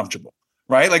fat and comfortable,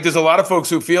 right? There's a lot of folks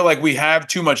who feel like we have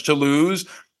too much to lose.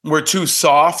 We're too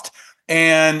soft.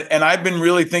 And I've been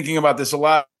really thinking about this a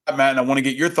lot, Matt, and I want to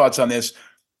get your thoughts on this.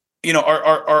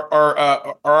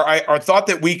 our thought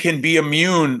that we can be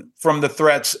immune from the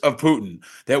threats of Putin,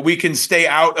 that we can stay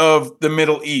out of the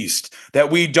Middle East, that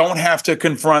we don't have to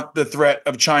confront the threat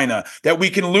of China, that we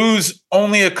can lose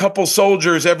only a couple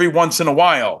soldiers every once in a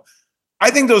while.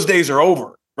 I think those days are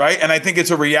over, right? And I think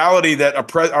it's a reality that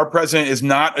our president is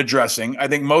not addressing. I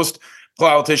think most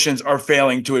politicians are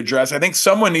failing to address. I think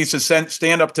someone needs to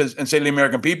stand up and say to the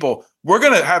American people, we're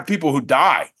going to have people who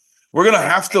die. We're going to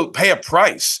have to pay a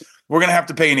price. We're going to have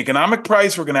to pay an economic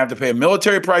price. We're going to have to pay a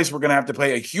military price. We're going to have to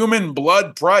pay a human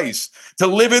blood price to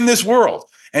live in this world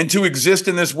and to exist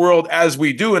in this world as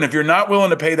we do. And if you're not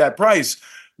willing to pay that price,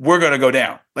 we're going to go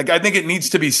down. Like, I think it needs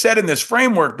to be said in this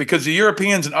framework, because the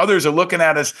Europeans and others are looking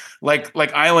at us like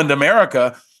island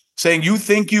America, saying, you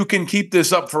think you can keep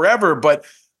this up forever. But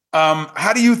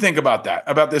how do you think about that,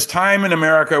 about this time in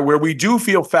America where we do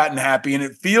feel fat and happy, and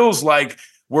it feels like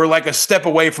we're like a step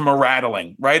away from a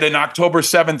rattling, right? An October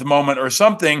 7th moment or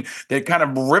something that kind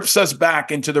of rips us back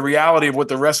into the reality of what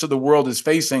the rest of the world is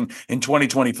facing in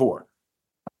 2024.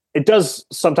 It does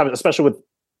sometimes, especially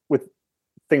with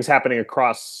things happening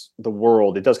across the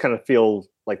world. It does kind of feel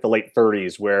like the late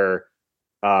 30s, where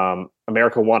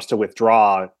America wants to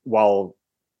withdraw while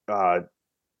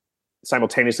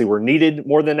simultaneously we're needed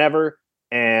more than ever.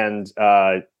 And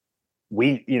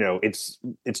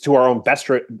it's to our own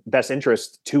best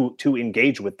interest to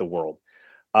engage with the world.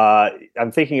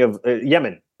 I'm thinking of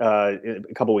Yemen a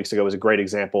couple of weeks ago was a great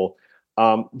example.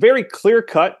 Very clear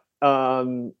cut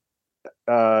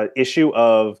issue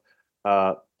of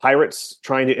pirates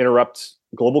trying to interrupt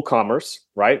global commerce,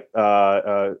 right?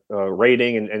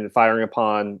 Raiding and firing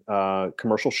upon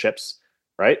commercial ships,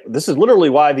 right? This is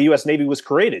literally why the U.S. Navy was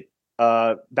created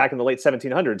back in the late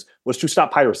 1700s, was to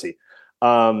stop piracy.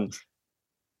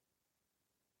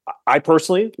 I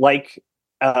personally like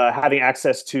having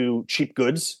access to cheap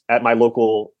goods at my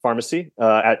local pharmacy,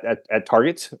 at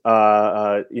Target.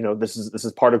 This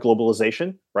is part of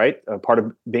globalization, right? Part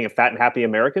of being a fat and happy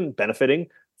American, benefiting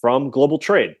from global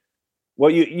trade. Well,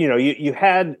 you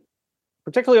had,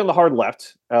 particularly on the hard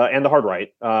left and the hard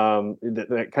right,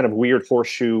 that kind of weird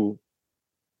horseshoe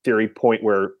theory point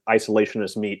where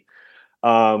isolationists meet,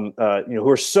 who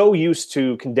are so used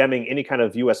to condemning any kind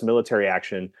of U.S. military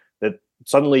action that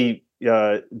suddenly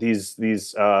these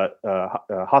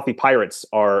Houthi pirates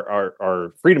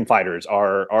are freedom fighters,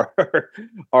 are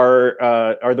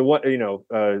the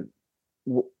one,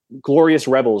 glorious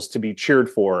rebels to be cheered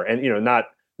for, and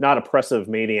not oppressive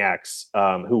maniacs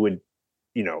who would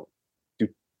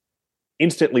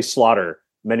instantly slaughter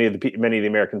many of the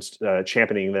Americans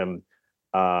championing them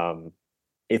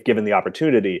if given the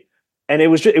opportunity. And it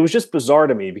was just bizarre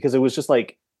to me, because it was just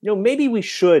like, maybe we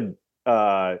should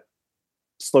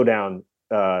slow down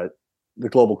the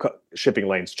global shipping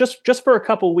lanes just for a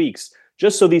couple weeks,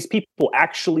 just so these people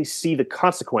actually see the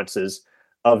consequences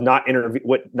of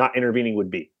what not intervening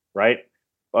would be, right?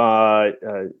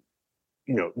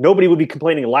 Nobody would be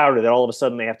complaining louder that all of a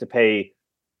sudden they have to pay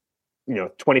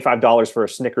 $25 for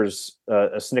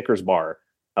a Snickers bar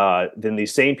than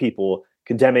these same people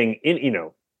condemning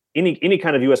any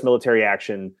kind of U.S. military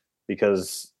action,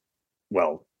 because,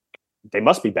 well, they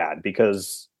must be bad,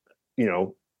 because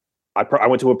I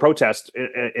went to a protest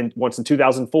once in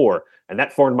 2004, and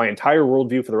that formed my entire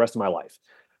worldview for the rest of my life.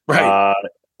 Right.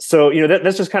 So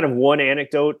that's just kind of one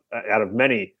anecdote out of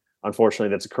many, unfortunately,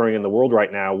 that's occurring in the world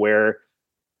right now, where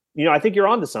I think you're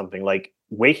onto something, like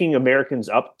waking Americans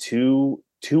up to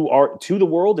the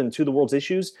world and to the world's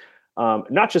issues,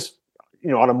 not just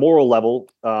on a moral level.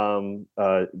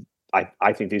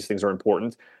 I think these things are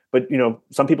important, but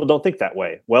some people don't think that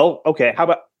way. Well, okay, how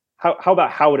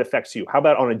about how it affects you? How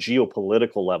about on a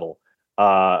geopolitical level,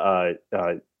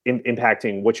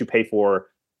 impacting what you pay for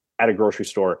at a grocery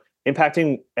store,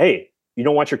 impacting, hey, you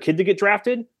don't want your kid to get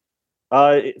drafted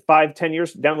 5-10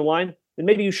 years down the line, then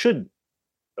maybe you should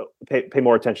pay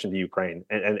more attention to Ukraine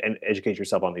and educate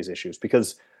yourself on these issues,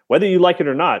 because whether you like it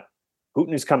or not,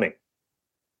 Putin is coming.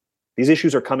 These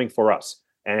issues are coming for us.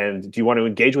 And do you want to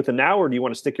engage with them now, or do you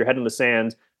want to stick your head in the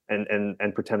sand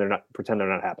and pretend they're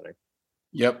not happening?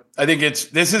 Yep. I think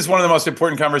this is one of the most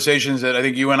important conversations that I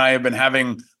think you and I have been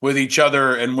having with each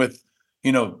other and with,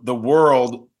 the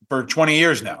world for 20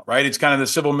 years now, right? It's kind of the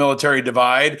civil military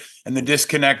divide and the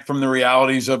disconnect from the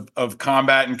realities of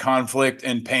combat and conflict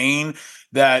and pain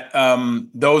that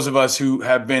those of us who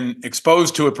have been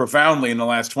exposed to it profoundly in the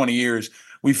last 20 years,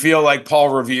 we feel like Paul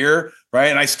Revere, right?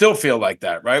 And I still feel like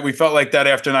that, right? We felt like that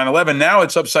after 9/11. Now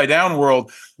it's upside down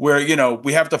world where,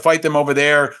 we have to fight them over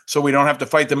there so we don't have to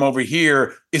fight them over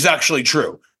here is actually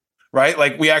true, right?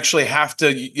 Like we actually have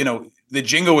to, the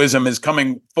jingoism is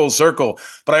coming full circle.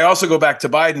 But I also go back to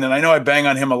Biden, and I know I bang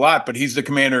on him a lot, but he's the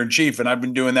commander in chief, and I've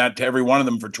been doing that to every one of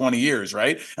them for 20 years,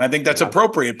 right? And I think that's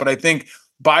appropriate. But I think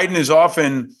Biden is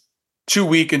often too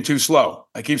weak and too slow.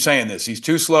 I keep saying this. He's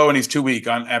too slow and he's too weak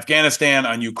on Afghanistan,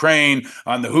 on Ukraine,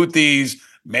 on the Houthis,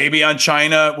 maybe on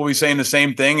China. We'll be saying the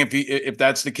same thing if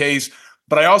that's the case.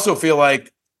 But I also feel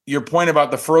like your point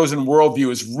about the frozen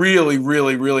worldview is really,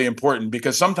 really, really important,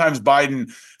 because sometimes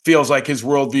Biden feels like his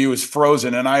worldview is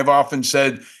frozen. And I've often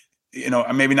said,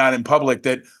 maybe not in public,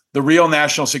 that the real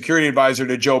national security advisor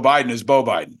to Joe Biden is Beau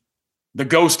Biden, the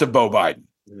ghost of Beau Biden,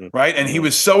 right? And he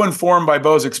was so informed by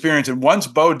Beau's experience. And once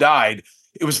Beau died,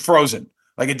 it was frozen.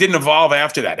 Like, it didn't evolve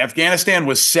after that. Afghanistan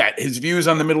was set. His views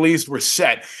on the Middle East were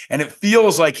set. And it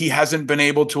feels like he hasn't been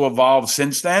able to evolve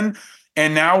since then.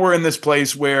 And now we're in this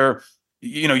place where,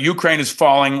 Ukraine is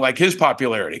falling like his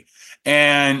popularity.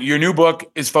 And your new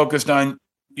book is focused on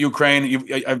Ukraine.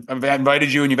 I've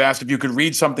invited you and you've asked if you could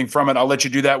read something from it. I'll let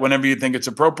you do that whenever you think it's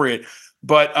appropriate.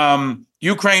 But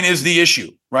Ukraine is the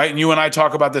issue, right? And you and I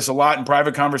talk about this a lot in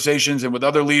private conversations and with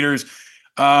other leaders.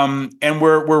 And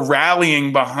we're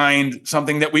rallying behind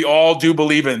something that we all do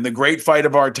believe in, the great fight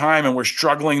of our time, and we're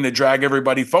struggling to drag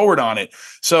everybody forward on it.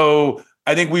 So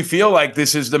I think we feel like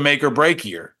this is the make or break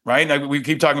year, right? Like, we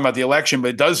keep talking about the election, but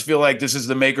it does feel like this is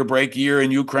the make or break year in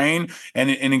Ukraine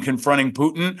and in confronting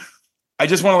Putin. I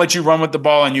just want to let you run with the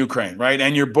ball in Ukraine, right?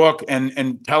 And your book,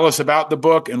 and tell us about the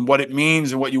book and what it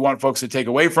means and what you want folks to take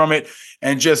away from it,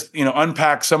 and just,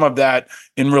 unpack some of that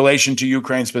in relation to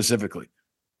Ukraine specifically.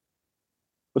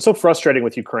 What's so frustrating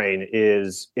with Ukraine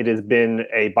is it has been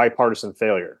a bipartisan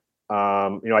failure.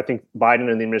 I think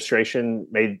Biden and the administration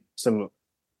made some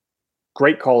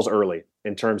great calls early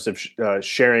in terms of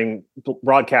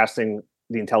broadcasting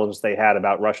the intelligence they had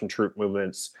about Russian troop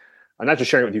movements, not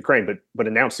just sharing it with Ukraine, but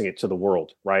announcing it to the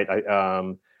world, right?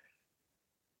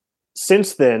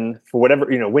 Since then, for whatever,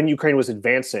 when Ukraine was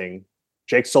advancing,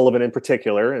 Jake Sullivan in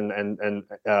particular, and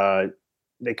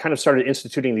they kind of started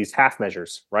instituting these half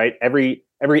measures, right? Every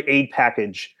aid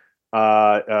package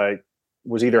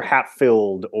was either half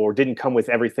filled or didn't come with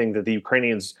everything that the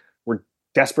Ukrainians were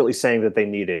desperately saying that they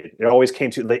needed. It always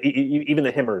came to, even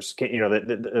the HIMARS,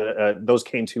 those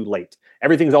came too late.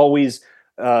 Everything's always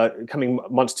coming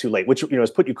months too late, which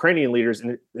has put Ukrainian leaders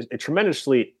in a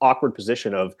tremendously awkward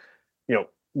position of,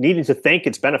 needing to thank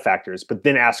its benefactors, but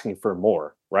then asking for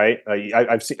more, right?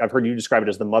 I've heard you describe it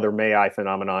as the mother may I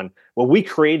phenomenon. Well, we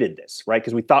created this, right?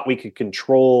 Because we thought we could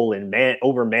control and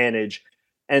overmanage.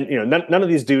 And none of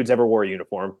these dudes ever wore a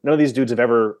uniform. None of these dudes have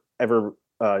ever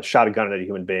shot a gun at a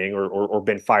human being or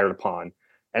been fired upon.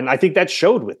 And I think that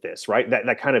showed with this, right?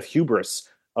 That kind of hubris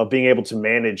of being able to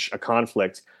manage a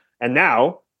conflict. And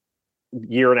now,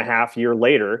 year and a half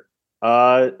later,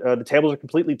 the tables are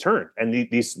completely turned, and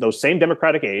those same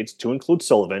Democratic aides, to include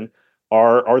Sullivan,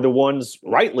 are the ones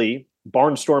rightly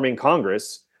barnstorming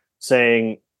Congress,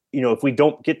 saying, if we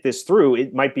don't get this through,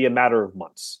 it might be a matter of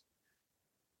months.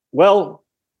 Well,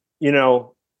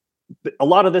 a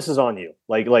lot of this is on you.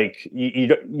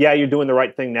 You're doing the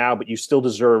right thing now, but you still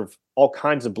deserve all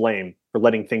kinds of blame for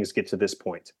letting things get to this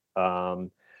point.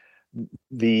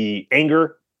 The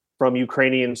anger from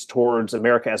Ukrainians towards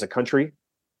America as a country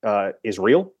is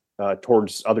real,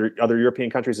 towards other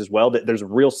European countries as well. That there's a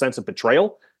real sense of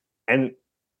betrayal, and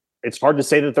it's hard to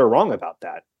say that they're wrong about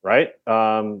that, right?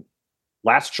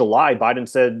 Last July, Biden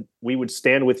said we would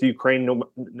stand with Ukraine no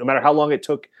matter how long it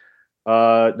took,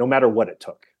 no matter what it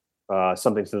took,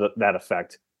 something to that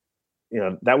effect.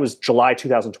 That was July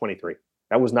 2023.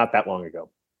 That was not that long ago,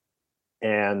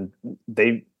 and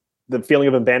the feeling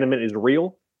of abandonment is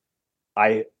real.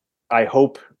 I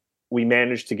hope we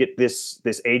managed to get this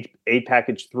aid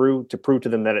package through to prove to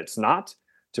them that it's not,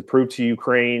 to prove to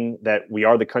Ukraine that we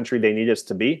are the country they need us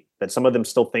to be, that some of them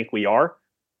still think we are.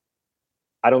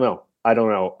 I don't know.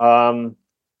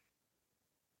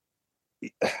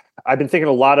 I've been thinking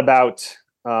a lot about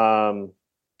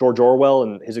George Orwell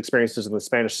and his experiences in the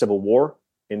Spanish Civil War,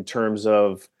 in terms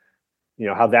of,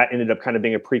 how that ended up kind of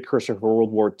being a precursor for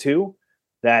World War II,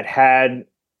 that had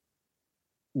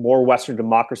more Western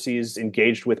democracies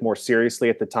engaged with more seriously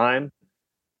at the time.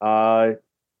 World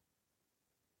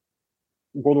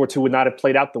War II would not have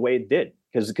played out the way it did,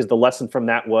 because the lesson from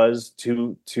that was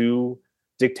two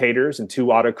dictators and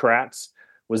two autocrats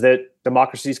was that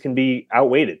democracies can be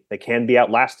outweighted, they can be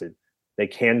outlasted, they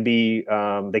can be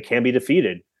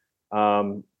defeated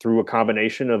through a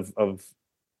combination of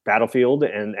battlefield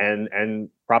and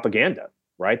propaganda,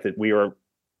 right? That we are.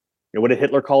 What did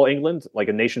Hitler call England? Like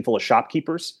a nation full of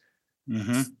shopkeepers.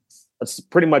 Mm-hmm. That's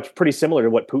pretty similar to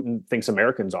what Putin thinks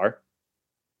Americans are.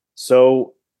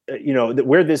 So,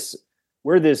 where this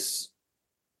this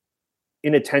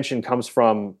inattention comes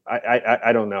from,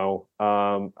 I don't know.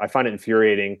 I find it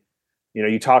infuriating. I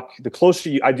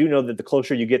do know that the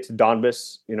closer you get to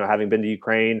Donbass, having been to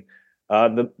Ukraine,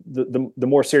 the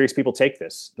more serious people take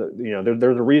this.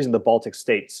 There's a reason the Baltic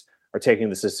states are taking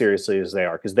this as seriously as they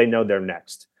are, because they know they're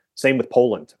next. Same with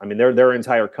Poland. I mean, there are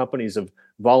entire companies of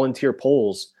volunteer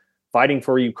Poles fighting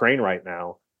for Ukraine right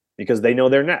now because they know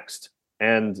they're next.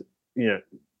 And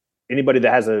anybody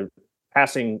that has a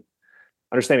passing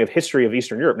understanding of history of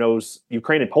Eastern Europe knows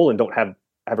Ukraine and Poland don't have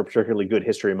a particularly good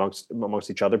history amongst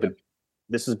each other, but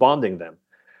this is bonding them.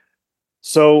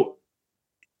 So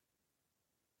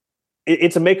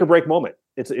it's a make or break moment.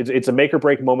 It's a make or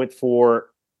break moment for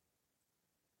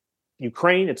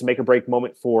Ukraine. It's a make or break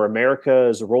moment for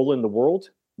America's role in the world,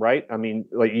 right? I mean,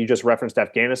 like you just referenced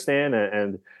Afghanistan,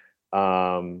 and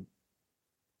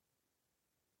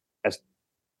as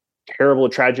terrible a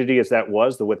tragedy as that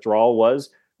was, the withdrawal was,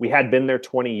 we had been there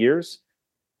 20 years.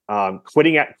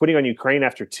 Quitting on Ukraine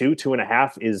after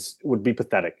 2.5 would be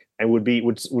pathetic, and would be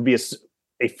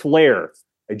a flare,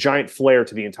 a giant flare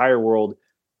to the entire world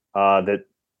that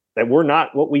we're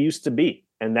not what we used to be,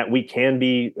 and that we can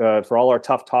be, for all our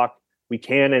tough talk, we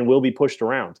can and will be pushed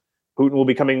around. Putin will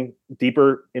be coming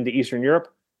deeper into Eastern Europe.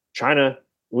 China,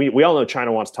 we all know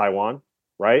China wants Taiwan,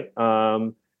 right?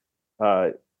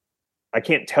 I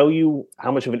can't tell you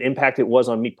how much of an impact it was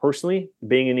on me personally,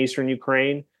 being in Eastern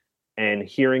Ukraine and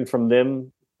hearing from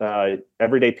them,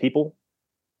 everyday people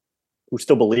who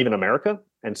still believe in America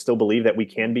and still believe that we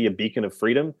can be a beacon of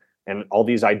freedom, and all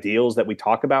these ideals that we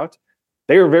talk about,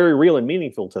 they are very real and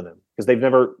meaningful to them, because they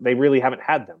really haven't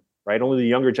had them, right? Only the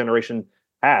younger generation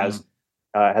has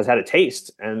had a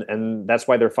taste, and that's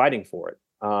why they're fighting for it.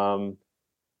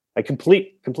 A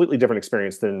completely different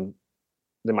experience than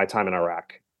my time in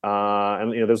Iraq.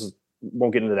 And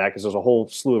won't get into that because there's a whole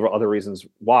slew of other reasons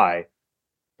why,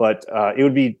 but it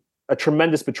would be a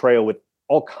tremendous betrayal with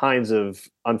all kinds of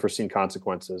unforeseen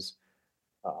consequences.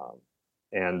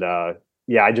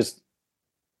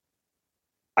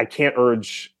 I can't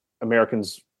urge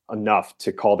Americans enough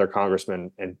to call their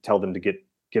congressmen and tell them to get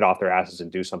off their asses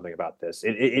and do something about this.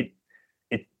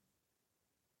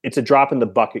 It's a drop in the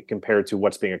bucket compared to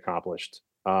what's being accomplished.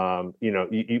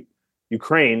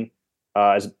 Ukraine,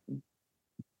 as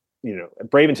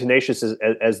brave and tenacious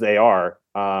as they are,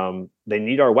 they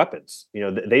need our weapons.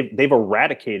 They've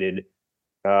eradicated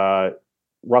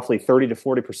roughly 30 to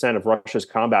 40% of Russia's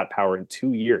combat power in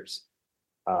 2 years,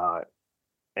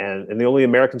 and the only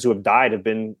Americans who have died have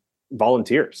been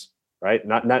volunteers. Right?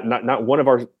 Not one of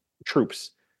our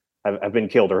troops have been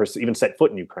killed or has even set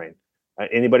foot in Ukraine.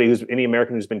 Any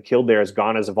American who's been killed there has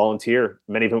gone as a volunteer.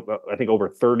 Many of them, I think, over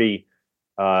 30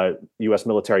 U.S.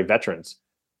 military veterans.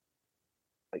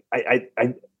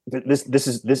 This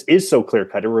is so clear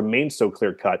cut. It remains so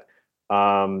clear cut.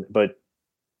 But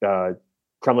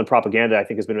Kremlin propaganda, I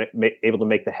think, has been able to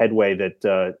make the headway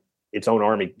that its own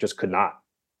army just could not.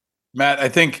 Matt, I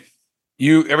think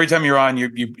every time you're on,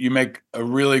 you make a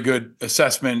really good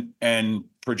assessment and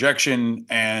projection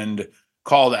and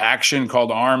call to action, call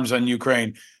to arms on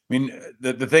Ukraine. I mean,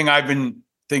 the thing I've been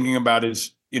thinking about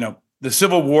is, the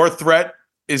Civil War threat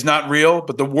is not real,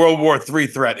 but the World War III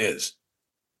threat is.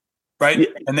 Right. Yeah.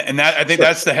 And that, I think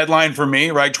that's the headline for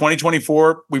me, right?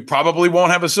 2024, we probably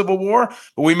won't have a civil war,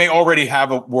 but we may already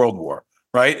have a world war,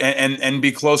 right? And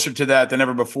be closer to that than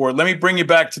ever before. Let me bring you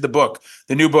back to the book,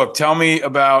 the new book. Tell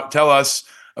us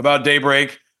about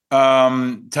Daybreak.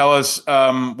 Tell us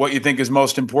what you think is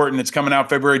most important. It's coming out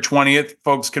February 20th.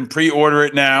 Folks can pre-order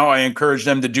it now. I encourage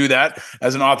them to do that.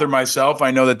 As an author myself,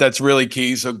 I know that that's really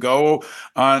key. So go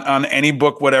on any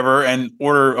book, whatever, and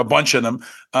order a bunch of them.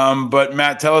 But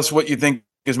Matt, tell us what you think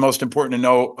is most important to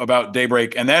know about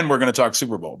Daybreak, and then we're going to talk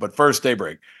Super Bowl. But first,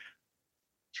 Daybreak.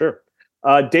 Sure.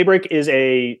 Daybreak is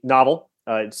a novel.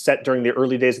 It's set during the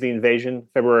early days of the invasion,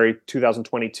 February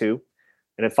 2022.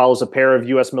 And it follows a pair of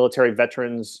U.S. military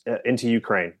veterans into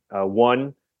Ukraine.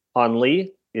 One, Han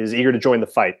Lee, is eager to join the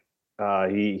fight.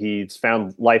 He's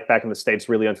found life back in the States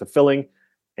really unfulfilling,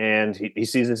 and he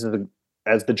sees this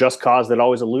as the just cause that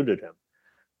always eluded him.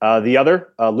 The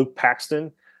other, Luke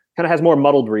Paxton, kind of has more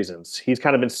muddled reasons. He's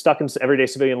kind of been stuck in everyday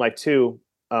civilian life too,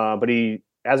 but he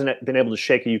hasn't been able to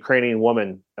shake a Ukrainian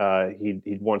woman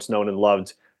he'd once known and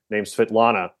loved, named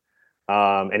Svetlana,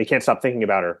 and he can't stop thinking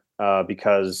about her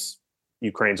because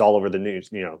Ukraine's all over the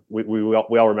news. We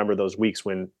all remember those weeks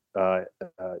when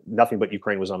nothing but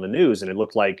Ukraine was on the news, and it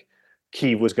looked like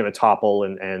Kyiv was going to topple,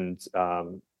 and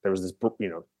there was this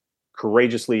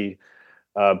courageously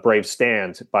brave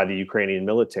stand by the Ukrainian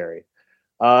military.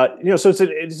 So it's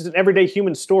an everyday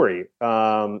human story.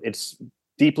 It's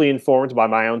deeply informed by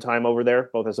my own time over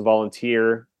there, both as a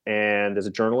volunteer and as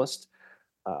a journalist.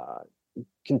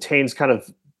 Contains kind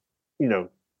of,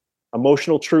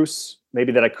 emotional truths,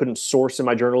 maybe that I couldn't source in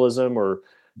my journalism, or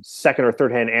second or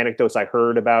third hand anecdotes I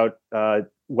heard about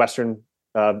Western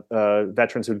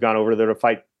veterans who'd gone over there to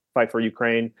fight for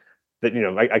Ukraine that,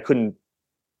 I couldn't,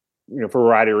 for a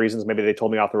variety of reasons. Maybe they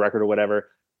told me off the record or whatever,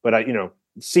 but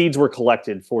seeds were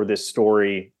collected for this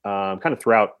story kind of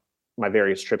throughout my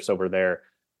various trips over there.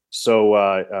 So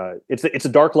it's a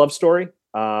dark love story.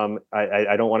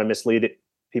 I don't want to mislead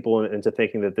people into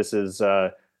thinking that this is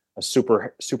a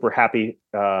super happy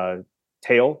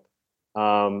tale,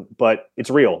 but it's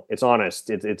real. It's honest.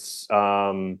 It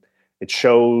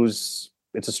shows.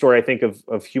 It's a story, I think,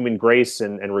 of human grace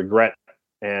and regret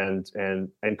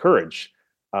and courage,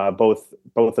 both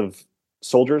of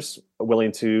soldiers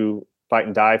willing to fight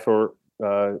and die for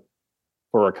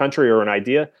a country or an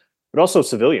idea, but also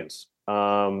civilians,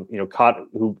 caught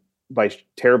who by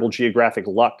terrible geographic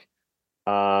luck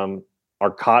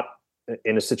are caught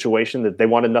in a situation that they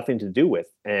wanted nothing to do with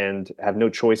and have no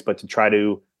choice but to try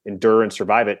to endure and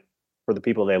survive it for the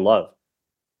people they love.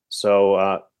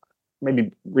 So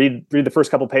maybe read the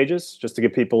first couple pages just to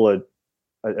give people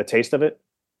a taste of it.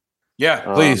 Yeah,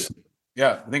 please.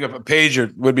 Yeah, I think a page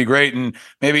would be great. And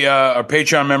maybe our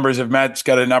Patreon members, if Matt's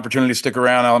got an opportunity to stick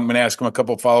around, I'm going to ask him a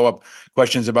couple of follow-up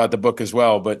questions about the book as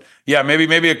well. But yeah,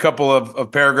 maybe a couple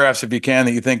of paragraphs, if you can,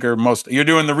 that you think are you're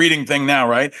doing the reading thing now,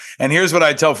 right? And here's what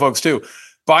I tell folks too.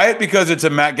 Buy it because it's a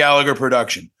Matt Gallagher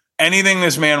production. Anything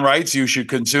this man writes, you should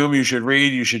consume, you should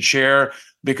read, you should share,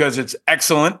 because it's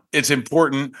excellent, it's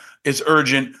important, it's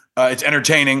urgent, it's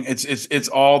entertaining, it's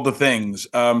all the things.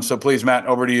 So please, Matt,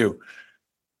 over to you.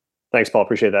 Thanks, Paul.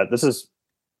 Appreciate that. This is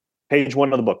page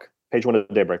 1 of the book, page 1 of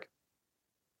Daybreak.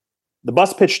 The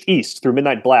bus pitched east through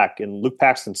midnight black, and Luke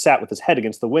Paxton sat with his head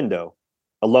against the window,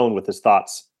 alone with his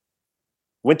thoughts.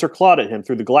 Winter clawed at him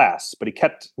through the glass, but he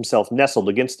kept himself nestled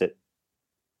against it.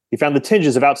 He found the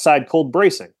tinges of outside cold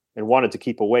bracing and wanted to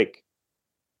keep awake.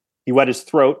 He wet his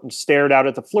throat and stared out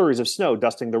at the flurries of snow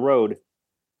dusting the road.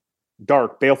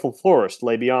 Dark, baleful forest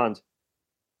lay beyond.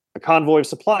 A convoy of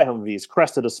supply Humvees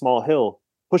crested a small hill,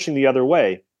 pushing the other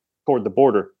way, toward the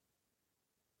border.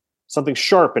 Something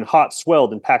sharp and hot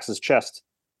swelled in Pax's chest.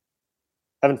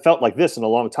 Haven't felt like this in a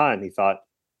long time, he thought.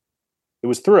 It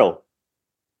was thrill.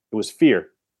 It was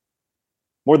fear.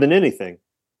 More than anything,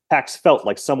 Pax felt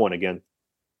like someone again.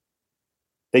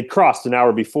 They'd crossed an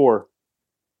hour before.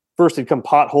 First had come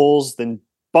potholes, then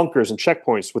bunkers and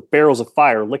checkpoints with barrels of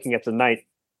fire licking at the night.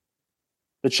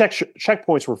 The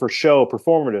checkpoints were for show,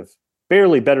 performative,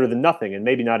 barely better than nothing, and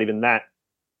maybe not even that.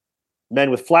 Men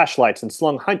with flashlights and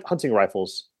slung hunting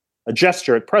rifles, a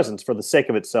gesture at presence for the sake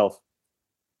of itself.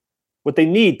 What they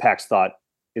need, Pax thought,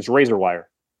 is razor wire.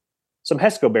 Some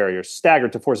HESCO barriers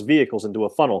staggered to force vehicles into a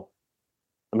funnel.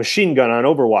 A machine gun on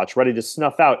overwatch ready to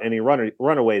snuff out any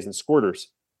runaways and squirters.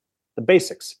 The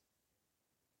basics.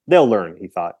 They'll learn, he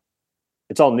thought.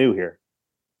 It's all new here.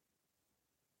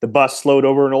 The bus slowed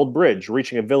over an old bridge,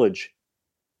 reaching a village.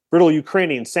 Brittle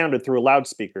Ukrainian sounded through a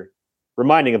loudspeaker,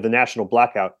 reminding of the national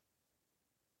blackout.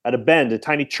 At a bend, a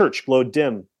tiny church glowed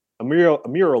dim, a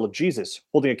mural of Jesus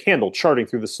holding a candle charting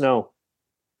through the snow.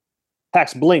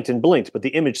 Pax blinked and blinked, but the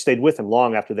image stayed with him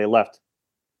long after they left.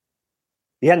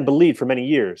 He hadn't believed for many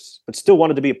years, but still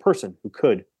wanted to be a person who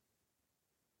could.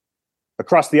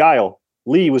 Across the aisle,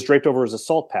 Lee was draped over his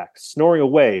assault pack, snoring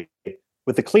away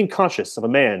with the clean conscience of a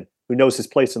man who knows his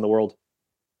place in the world.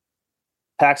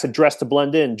 Pax had dressed to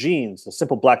blend in, jeans, a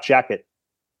simple black jacket.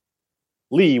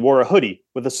 Lee wore a hoodie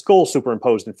with a skull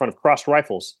superimposed in front of crossed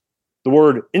rifles, the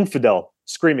word infidel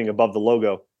screaming above the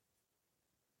logo.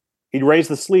 He'd raised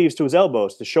the sleeves to his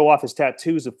elbows to show off his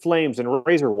tattoos of flames and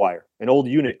razor wire and old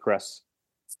unit crests.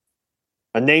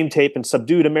 A name tape and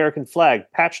subdued American flag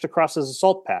patched across his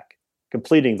assault pack,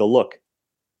 completing the look.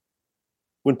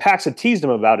 When Pax had teased him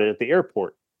about it at the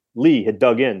airport, Lee had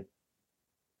dug in.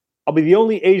 I'll be the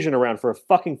only Asian around for a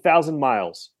fucking 1,000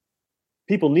 miles.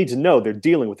 People need to know they're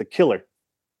dealing with a killer.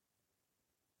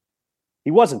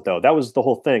 He wasn't, though. That was the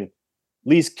whole thing.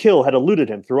 Lee's kill had eluded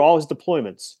him through all his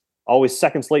deployments, always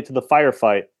seconds late to the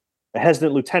firefight, a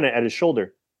hesitant lieutenant at his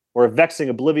shoulder, or a vexing,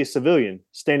 oblivious civilian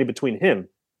standing between him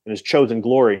and his chosen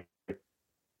glory.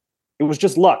 It was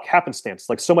just luck, happenstance,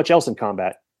 like so much else in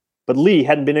combat. But Lee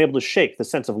hadn't been able to shake the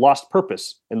sense of lost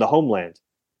purpose in the homeland.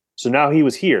 So now he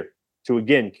was here to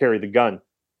again carry the gun.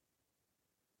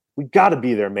 We gotta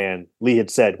be there, man, Lee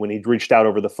had said when he'd reached out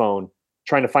over the phone,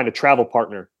 trying to find a travel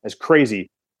partner as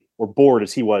crazy or bored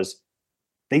as he was.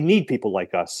 They need people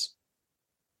like us.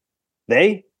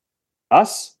 They?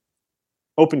 Us?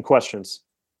 Open questions.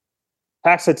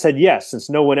 Pax had said yes, since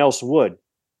no one else would.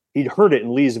 He'd heard it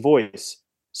in Lee's voice,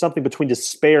 something between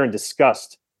despair and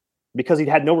disgust, because he'd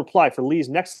had no reply for Lee's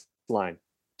next line,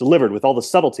 delivered with all the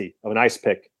subtlety of an ice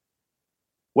pick.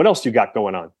 What else you got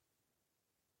going on?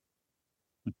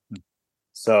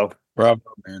 So, bravo,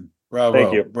 man. Bravo.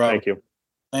 Thank you. Bravo. Thank you.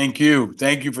 Thank you.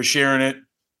 Thank you for sharing it.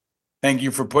 Thank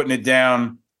you for putting it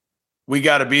down. We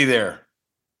got to be there.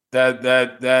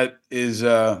 That is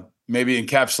maybe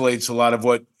encapsulates a lot of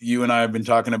what you and I have been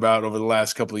talking about over the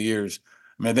last couple of years.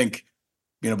 I mean, I think,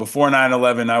 before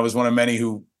 9/11, I was one of many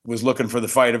who was looking for the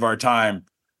fight of our time.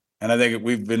 And I think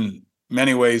we've been,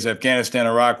 many ways, Afghanistan,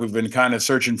 Iraq, we've been kind of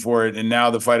searching for it. And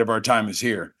now the fight of our time is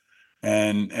here.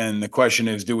 And the question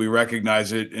is, do we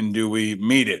recognize it and do we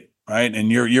meet it? Right.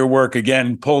 And your work,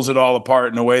 again, pulls it all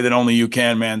apart in a way that only you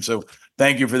can, man. So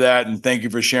thank you for that. And thank you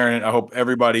for sharing it. I hope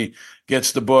everybody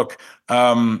gets the book.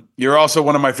 You're also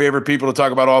one of my favorite people to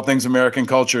talk about all things American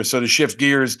culture. So to shift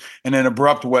gears in an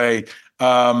abrupt way,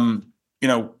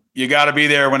 you got to be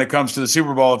there when it comes to the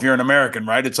Super Bowl if you're an American,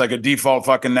 right? It's like a default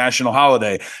fucking national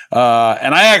holiday.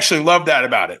 And I actually love that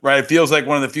about it, right? It feels like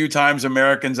one of the few times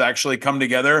Americans actually come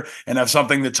together and have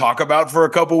something to talk about for a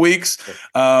couple weeks.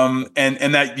 And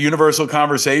that universal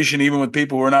conversation, even with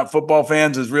people who are not football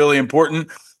fans, is really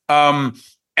important.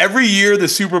 Every year, the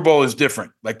Super Bowl is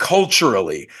different, like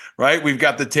culturally, right? We've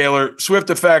got the Taylor Swift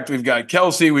effect. We've got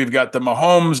Kelsey. We've got the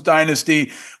Mahomes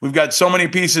dynasty. We've got so many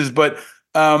pieces, but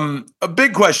a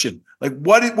big question, like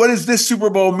what does this Super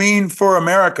Bowl mean for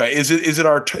America? Is it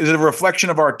a reflection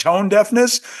of our tone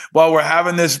deafness while we're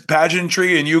having this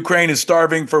pageantry and Ukraine is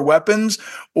starving for weapons?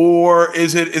 Or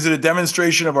is it a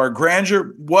demonstration of our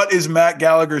grandeur? What is Matt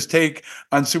Gallagher's take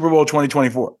on Super Bowl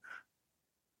 2024?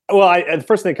 Well, the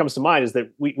first thing that comes to mind is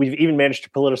that we've even managed to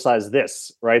politicize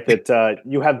this, right? That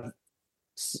you have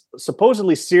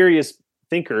supposedly serious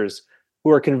thinkers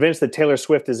who are convinced that Taylor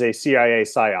Swift is a CIA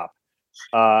psyop.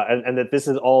 And that this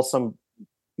is all some,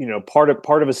 part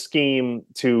of a scheme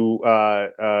to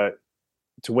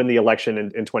win the election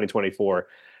in 2024.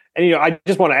 And I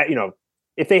just want to,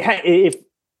 if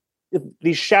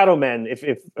these shadow men,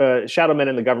 if shadow men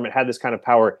in the government had this kind of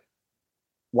power,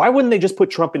 why wouldn't they just put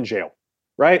Trump in jail,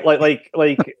 right?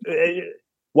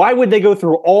 Why would they go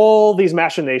through all these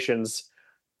machinations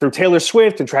through Taylor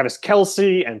Swift and Travis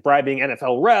Kelce and bribing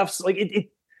NFL refs?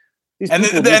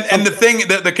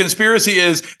 The conspiracy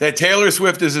is that Taylor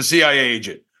Swift is a CIA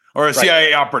agent or a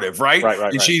CIA operative, right?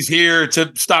 And she's here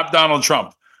to stop Donald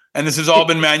Trump. And this has all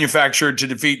been manufactured to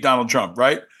defeat Donald Trump,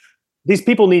 right? These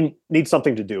people need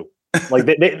something to do. Like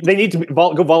they need to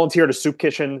go volunteer at a soup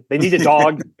kitchen. They need a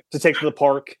dog to take to the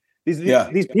park.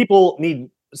 These people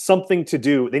need something to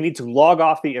do. They need to log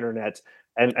off the internet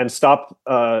and stop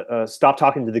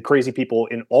talking to the crazy people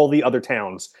in all the other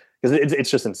towns, because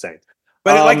it's just insane.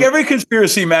 But like every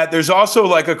conspiracy, Matt, there's also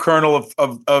like a kernel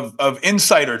of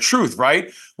insider truth,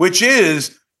 right? Which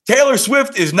is Taylor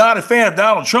Swift is not a fan of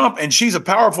Donald Trump, and she's a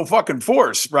powerful fucking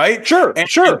force, right? Sure. And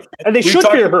they should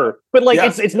fear her. But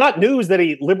it's not news that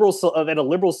a liberal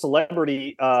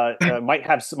celebrity might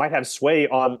have sway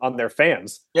on their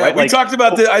fans. Yeah, right? we talked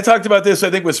about this. I talked about this,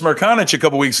 I think, with Smirkanich a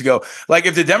couple weeks ago. Like,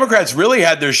 if the Democrats really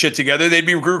had their shit together, they'd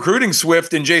be recruiting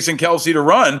Swift and Jason Kelce to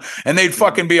run, and they'd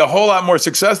fucking be a whole lot more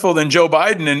successful than Joe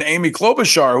Biden and Amy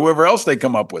Klobuchar, whoever else they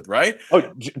come up with, right? Oh,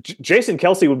 Jason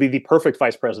Kelce would be the perfect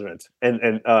vice president,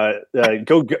 and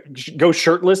go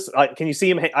shirtless. Can you see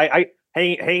him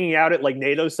hanging out at like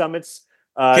NATO summits?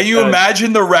 Can you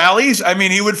imagine the rallies? I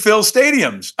mean, he would fill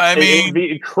stadiums. I mean, it'd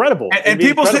be incredible. And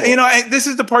people say, this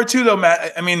is the part too, though,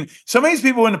 Matt. I mean, some of these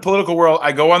people in the political world,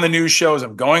 I go on the news shows,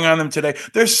 I'm going on them today.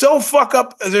 They're so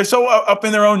they're so up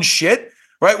in their own shit,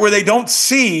 right? Where they don't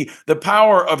see the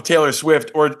power of Taylor Swift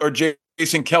or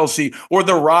Jason Kelce or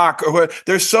The Rock,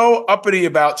 they're so uppity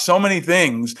about so many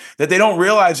things that they don't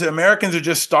realize that Americans are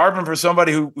just starving for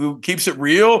somebody who keeps it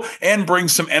real and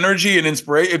brings some energy and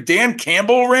inspiration. If Dan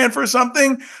Campbell ran for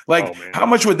something, how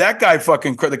much would that guy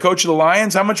the coach of the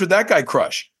Lions, how much would that guy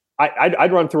crush?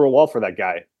 I'd run through a wall for that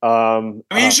guy.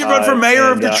 He should run for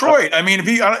mayor of Detroit. I mean,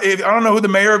 I don't know who the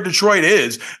mayor of Detroit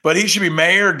is, but he should be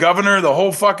mayor, governor, the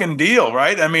whole fucking deal,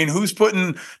 right? I mean, who's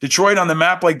putting Detroit on the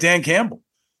map like Dan Campbell?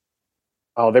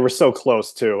 Oh, they were so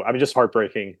close too. I mean, just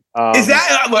heartbreaking. Is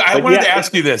that? Look, I wanted to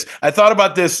ask you this. I thought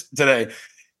about this today.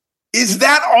 Is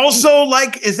that also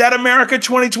is that America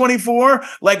 2024?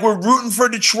 Like, we're rooting for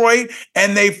Detroit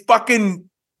and they fucking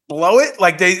blow it?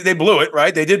 Like they blew it,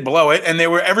 right? They did blow it, and they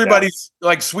were everybody's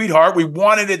sweetheart. We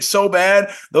wanted it so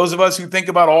bad. Those of us who think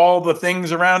about all the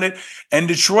things around it, and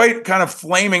Detroit kind of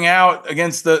flaming out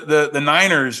against the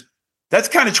Niners. That's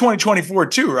kind of 2024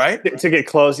 too, right? To get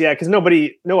close, yeah, because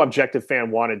no objective fan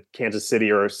wanted Kansas City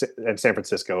and San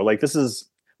Francisco. Like this is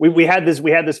we had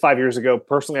this 5 years ago.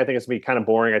 Personally, I think it's gonna be kind of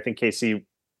boring. I think KC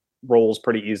rolls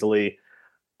pretty easily.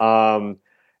 Andy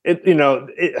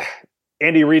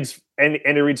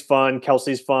Reid's fun,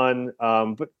 Kelsey's fun,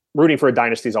 but rooting for a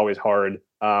dynasty is always hard.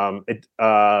 But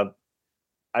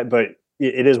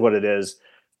it is what it is.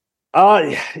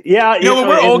 Yeah.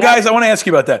 We're old guys. I want to ask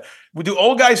you about that. Do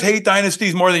old guys hate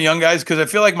dynasties more than young guys? Because I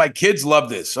feel like my kids love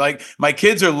this. Like my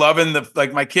kids are loving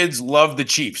my kids love the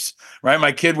Chiefs, right?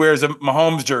 My kid wears a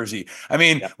Mahomes jersey. I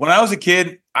mean, when I was a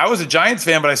kid, I was a Giants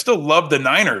fan, but I still loved the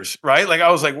Niners, right? Like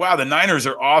I was like, wow, the Niners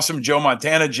are awesome. Joe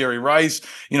Montana, Jerry Rice,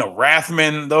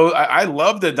 Rathman. Those I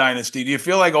love the dynasty. Do you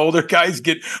feel like older guys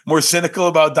get more cynical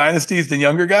about dynasties than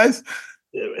younger guys?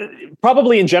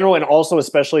 Probably in general, and also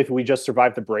especially if we just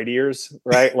survived the Brady years,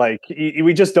 right? Like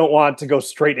we just don't want to go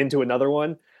straight into another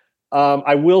one.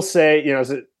 I will say,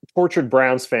 as a tortured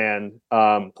Browns fan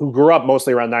who grew up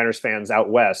mostly around Niners fans out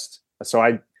west, so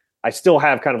I still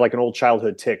have kind of like an old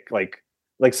childhood tick, like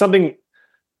something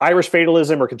Irish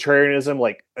fatalism or contrarianism.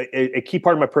 Like a key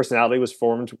part of my personality was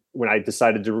formed when I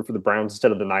decided to root for the Browns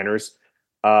instead of the Niners,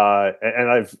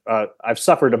 and I've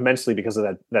suffered immensely because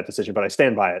of that decision, but I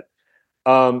stand by it.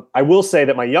 I will say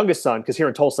that my youngest son, because here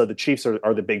in Tulsa, the Chiefs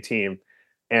are the big team,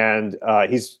 and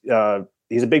he's a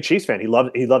big Chiefs fan. He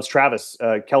loves Travis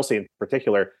Kelce in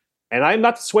particular, and I'm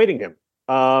not dissuading him.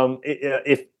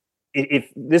 If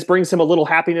this brings him a little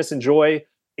happiness and joy,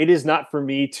 it is not for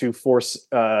me to force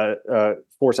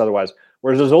otherwise.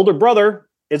 Whereas his older brother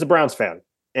is a Browns fan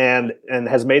and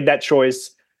has made that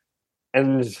choice,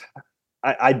 and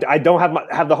I don't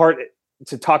have the heart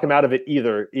to talk him out of it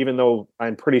either, even though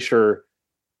I'm pretty sure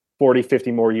 40,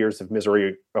 50 more years of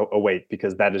misery await,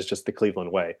 because that is just the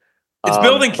Cleveland way. It's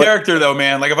building character though,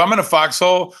 man. Like if I'm in a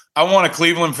foxhole, I want a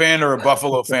Cleveland fan or a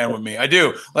Buffalo fan with me. I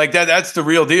do. Like that's the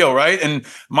real deal, right? And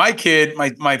my kid, my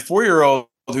 4-year-old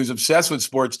who's obsessed with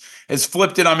sports has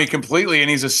flipped it on me completely, and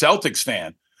he's a Celtics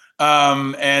fan.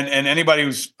 And anybody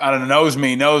who's knows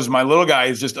me knows my little guy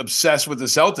is just obsessed with the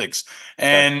Celtics,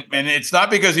 and it's not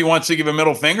because he wants to give a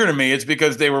middle finger to me. It's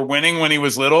because they were winning when he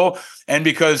was little, and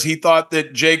because he thought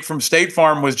that Jake from State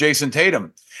Farm was Jason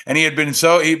Tatum. And he'd been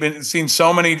seen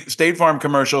so many State Farm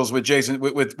commercials with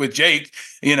with Jake,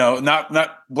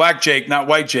 not black Jake, not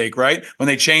white Jake, right? When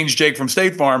they changed Jake from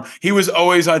State Farm, he was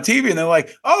always on TV, and they're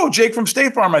like, "Oh, Jake from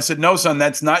State Farm." I said, "No, son,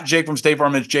 that's not Jake from State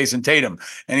Farm. It's Jason Tatum."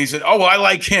 And he said, "Oh, well, I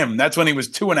like him." That's when he was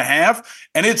 2.5,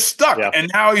 and it stuck. Yeah.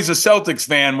 And now he's a Celtics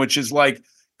fan, which is like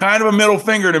kind of a middle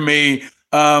finger to me.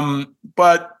 But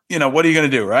what are you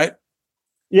going to do, right?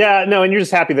 Yeah, no, and you're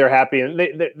just happy they're happy, and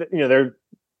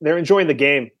they're enjoying the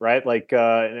game, right? Like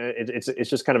it's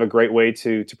just kind of a great way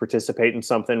to participate in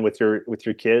something with your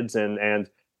kids, and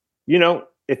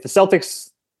if the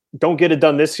Celtics don't get it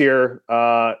done this year,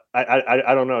 I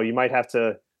don't know. You might have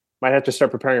to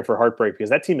start preparing for heartbreak,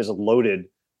 because that team is loaded,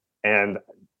 and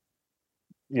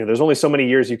there's only so many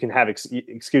years you can have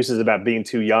excuses about being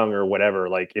too young or whatever.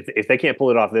 Like if they can't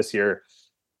pull it off this year,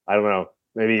 I don't know.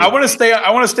 Maybe I want to stay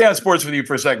on sports with you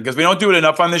for a second, because we don't do it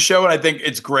enough on this show, and I think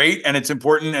it's great and it's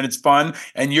important and it's fun,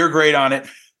 and you're great on it.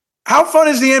 How fun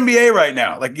is the NBA right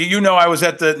now? Like, I was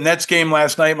at the Nets game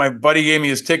last night. My buddy gave me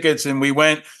his tickets, and we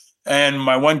went, and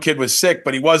my one kid was sick,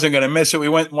 but he wasn't going to miss it. We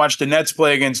went and watched the Nets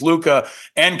play against Luka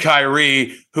and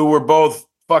Kyrie, who were both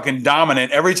fucking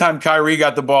dominant. Every time Kyrie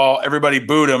got the ball, everybody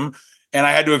booed him. And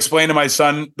I had to explain to my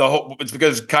son it's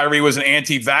because Kyrie was an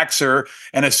anti-vaxxer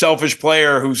and a selfish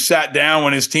player who sat down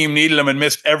when his team needed him and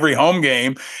missed every home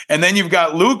game. And then you've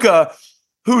got Luka,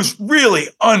 who's really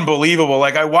unbelievable.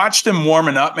 Like, I watched him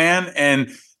warming up, man, and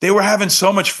they were having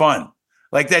so much fun.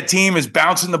 Like, that team is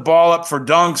bouncing the ball up for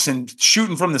dunks and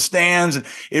shooting from the stands. And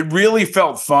it really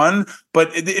felt fun,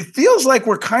 but it feels like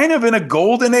we're kind of in a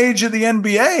golden age of the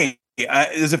NBA.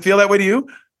 Does it feel that way to you?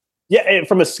 Yeah, and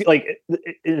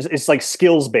it's like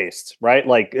skills based, right?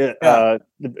 Like the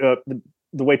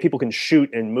way people can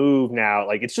shoot and move now,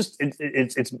 like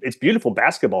it's beautiful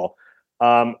basketball.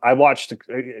 I watched a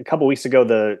couple weeks ago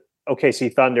the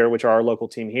OKC Thunder, which are our local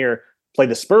team here, play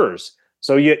the Spurs.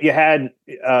 So you had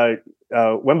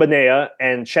Wembanyama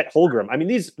and Chet Holmgren. I mean,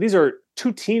 these are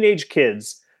two teenage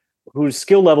kids whose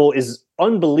skill level is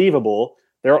unbelievable.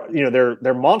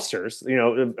 They're monsters.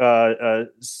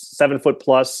 7 foot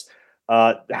plus.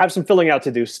 Have some filling out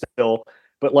to do still,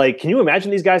 But like, can you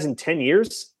imagine these guys in 10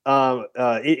 years? It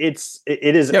is. Yeah,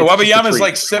 it's just a Wembanyama's treat.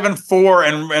 like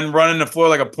 7'4" and running the floor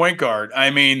like a point guard.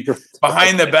 I mean,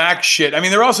 behind the back shit. I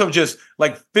mean, they're also just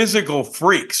like physical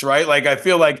freaks, right? Like, I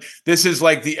feel like this is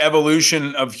like the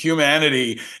evolution of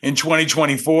humanity in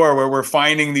 2024, where we're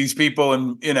finding these people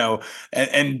and, you know,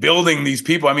 and building these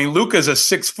people. I mean, Luka's a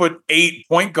 6'8"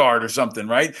 point guard or something,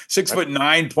 right?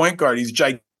 6'9" point guard. He's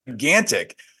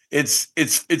gigantic. It's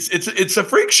a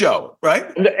freak show, right?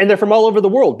 And they're from all over the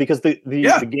world, because the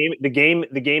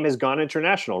game has gone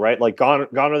international, right? Like gone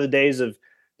are the days of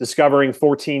discovering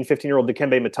 14, 15-year-old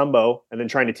Dikembe Mutombo and then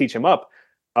trying to teach him up.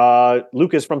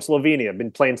 Luka's from Slovenia, been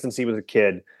playing since he was a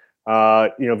kid.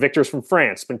 Victor's from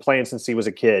France, been playing since he was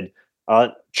a kid.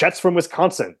 Chet's from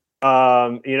Wisconsin.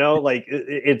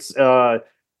 It's a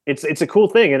cool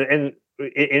thing, and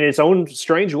in its own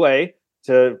strange way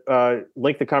to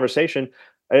link the conversation.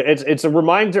 It's a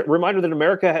reminder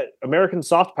that American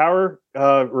soft power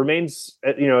remains,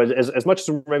 as much as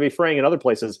we may be fraying in other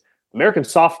places, American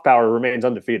soft power remains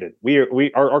undefeated.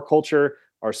 Our culture,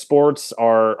 our sports,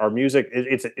 our music,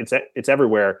 it's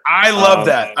everywhere. I love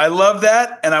that. I love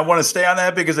that, and I want to stay on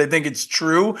that because I think it's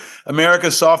true.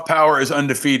 America's soft power is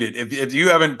undefeated. If you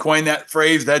haven't coined that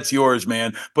phrase, that's yours,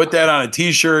 man. Put that on a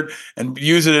T-shirt and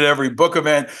use it at every book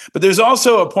event. But there's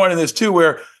also a point in this too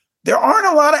where there aren't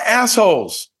a lot of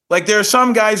assholes. Like, there are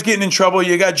some guys getting in trouble.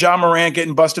 You got John Morant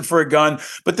getting busted for a gun,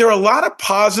 but there are a lot of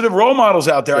positive role models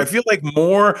out there. I feel like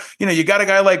more, you got a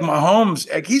guy like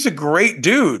Mahomes. Like, he's a great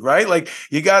dude, right? Like,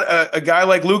 you got a guy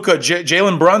like Luka,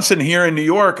 Jalen Brunson here in New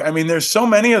York. I mean, there's so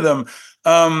many of them.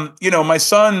 My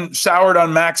son soured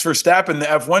on Max Verstappen, the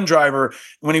F1 driver,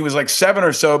 when he was like 7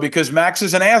 or so, because Max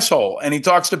is an asshole and he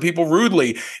talks to people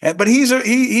rudely. But he's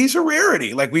a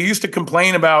rarity. Like, we used to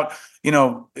complain about,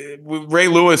 Ray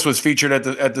Lewis was featured at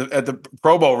the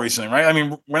Pro Bowl recently, right? I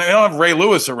mean, when we don't have Ray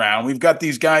Lewis around, we've got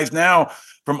these guys now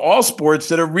from all sports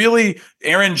that are really,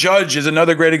 Aaron Judge is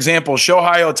another great example,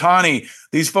 Shohei Ohtani,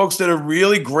 these folks that are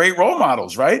really great role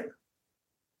models, right?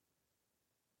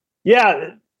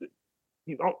 Yeah.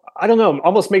 I don't know.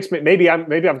 Almost makes me, maybe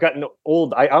I've gotten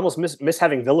old. I almost miss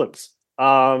having villains.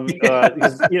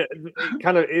 Because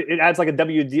it adds like a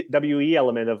WWE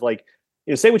element of like,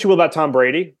 say what you will about Tom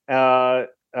Brady.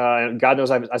 And God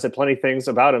knows I said plenty of things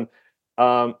about him.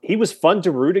 He was fun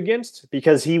to root against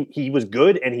because he was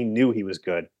good and he knew he was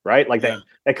good, right? Like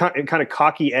that kind of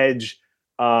cocky edge.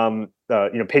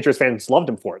 Patriots fans loved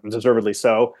him for it, and deservedly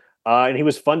so. And he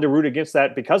was fun to root against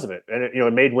that because of it. And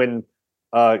it made when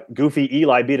goofy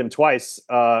Eli beat him twice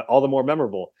all the more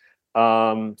memorable.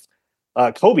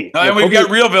 Kobe. And we've got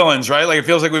real villains, right? Like, it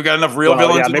feels like we've got enough real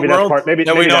villains in the world. Maybe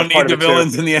we don't need the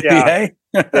villains in the NBA.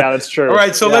 Yeah, that's true. All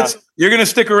right, so you're going to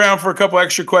stick around for a couple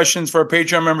extra questions for our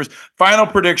Patreon members. Final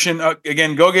prediction.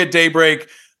 Again, go get Daybreak.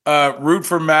 Root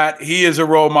for Matt. He is a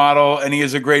role model, and he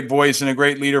is a great voice and a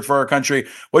great leader for our country.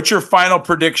 What's your final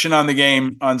prediction on the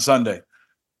game on Sunday?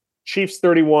 Chiefs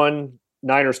 31,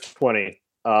 Niners 20.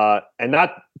 And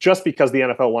not just because the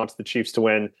NFL wants the Chiefs to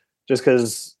win, just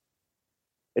because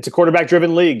it's a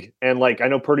quarterback-driven league, and like, I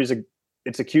know Purdy's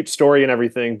it's a cute story and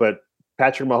everything, but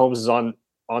Patrick Mahomes is on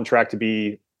track to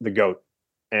be the GOAT,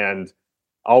 and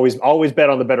always bet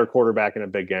on the better quarterback in a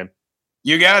big game.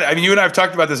 You got it. I mean, you and I have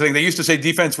talked about this thing. They used to say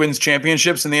defense wins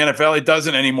championships in the NFL. It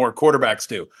doesn't anymore. Quarterbacks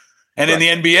do. And in the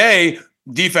NBA,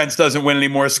 defense doesn't win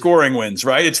anymore. Scoring wins,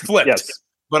 right? It's flipped. Yes.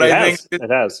 But I think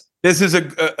it has. This is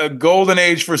a golden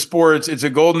age for sports. It's a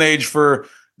golden age for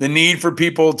the need for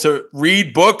people to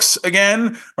read books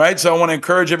again, right? So I want to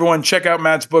encourage everyone, check out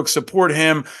Matt's book, support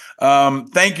him.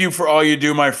 Thank you for all you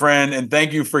do, my friend, and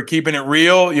thank you for keeping it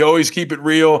real. You always keep it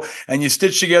real, and you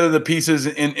stitch together the pieces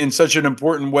in such an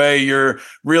important way. You're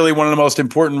really one of the most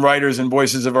important writers and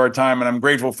voices of our time, and I'm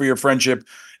grateful for your friendship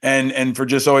and for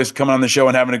just always coming on the show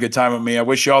and having a good time with me. I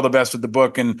wish you all the best with the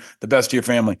book and the best to your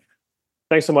family.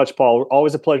 Thanks so much, Paul.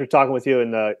 Always a pleasure talking with you,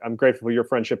 and I'm grateful for your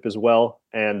friendship as well.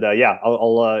 And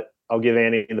I'll give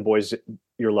Annie and the boys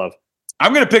your love.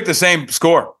 I'm going to pick the same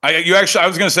score. I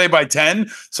was going to say by 10,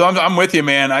 so I'm with you,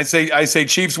 man. I say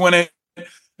Chiefs win it.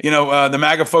 The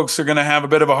MAGA folks are going to have a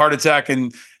bit of a heart attack,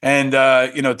 and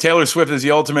Taylor Swift is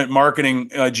the ultimate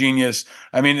marketing genius.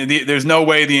 I mean, there's no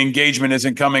way the engagement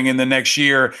isn't coming in the next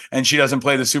year, and she doesn't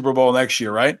play the Super Bowl next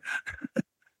year, right?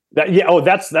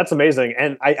 That's amazing.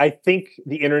 And I think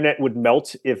the internet would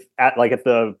melt if at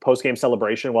the post-game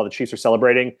celebration while the Chiefs are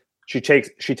celebrating, she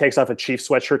takes off a Chiefs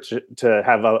sweatshirt to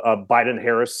have a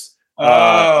Biden-Harris.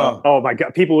 Oh my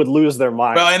God, people would lose their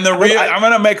mind. Well, and I'm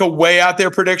going to make a way out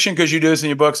there prediction because you do this in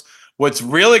your books. What's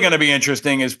really going to be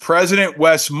interesting is President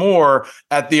Wes Moore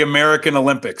at the American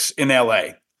Olympics in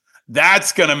LA.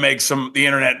 That's going to make the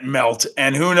internet melt,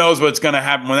 and who knows what's going to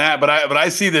happen with that. But I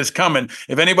see this coming.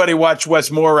 If anybody watched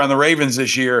Wes Moore around the Ravens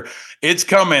this year, it's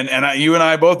coming. And you and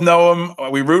I both know him.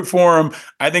 We root for him.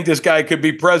 I think this guy could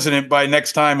be president by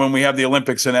next time when we have the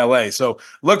Olympics in LA. So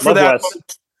look for that.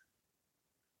 Wes.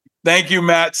 Thank you,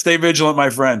 Matt. Stay vigilant, my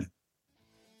friend.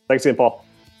 Thanks again, Paul.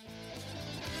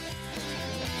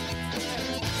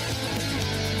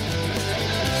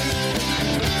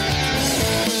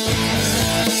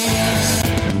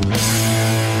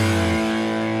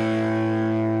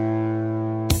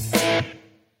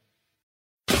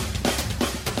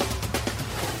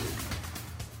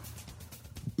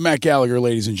 Matt Gallagher,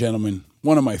 ladies and gentlemen,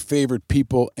 one of my favorite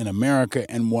people in America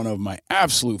and one of my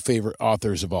absolute favorite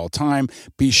authors of all time.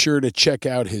 Be sure to check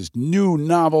out his new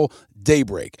novel,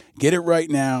 Daybreak. Get it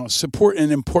right now. Support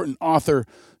an important author.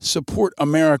 Support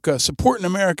America. Support an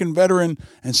American veteran.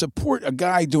 And support a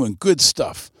guy doing good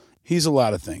stuff. He's a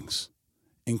lot of things,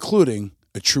 including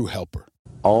a true helper.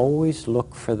 Always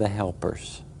look for the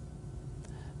helpers.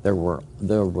 There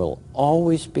will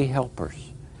always be helpers.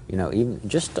 You know, even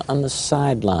just on the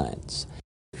sidelines.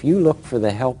 If you look for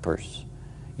the helpers,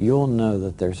 you'll know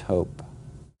that there's hope.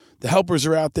 The helpers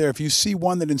are out there. If you see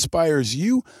one that inspires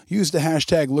you, use the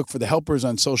hashtag #LookForTheHelpers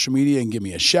on social media and give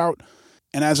me a shout.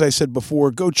 And as I said before,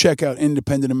 go check out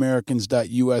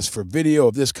independentamericans.us for video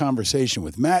of this conversation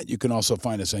with Matt. You can also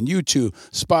find us on YouTube,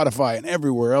 Spotify, and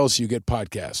everywhere else you get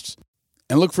podcasts.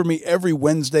 And look for me every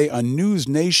Wednesday on News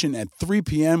Nation at 3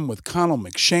 p.m. with Connell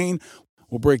McShane.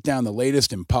 We'll break down the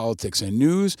latest in politics and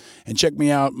news. And check me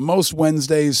out most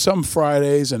Wednesdays, some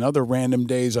Fridays, and other random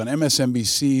days on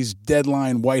MSNBC's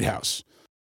Deadline White House.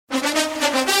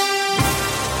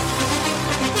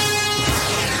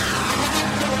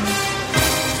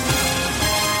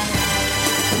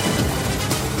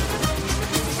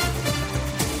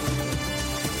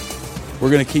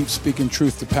 We're going to keep speaking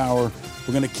truth to power.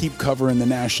 We're going to keep covering the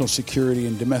national security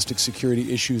and domestic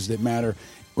security issues that matter.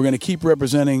 We're going to keep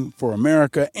representing for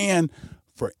America and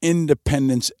for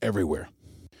independence everywhere.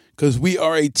 Because we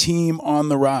are a team on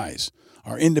the rise.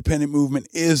 Our independent movement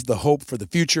is the hope for the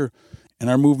future, and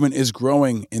our movement is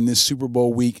growing in this Super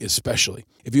Bowl week especially.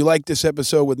 If you like this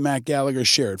episode with Matt Gallagher,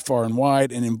 share it far and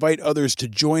wide and invite others to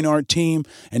join our team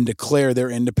and declare their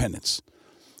independence.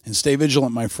 And stay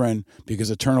vigilant, my friend,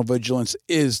 because eternal vigilance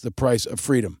is the price of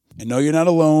freedom. And no, you're not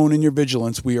alone in your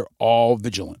vigilance. We are all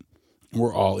vigilant, and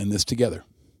we're all in this together,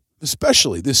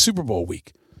 especially this Super Bowl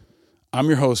week. I'm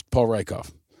your host, Paul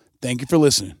Rykoff. Thank you for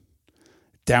listening.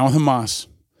 Down with Hamas.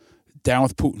 Down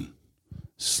with Putin.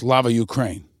 Slava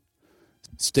Ukraine.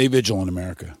 Stay vigilant,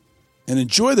 America. And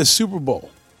enjoy the Super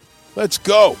Bowl. Let's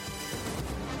go.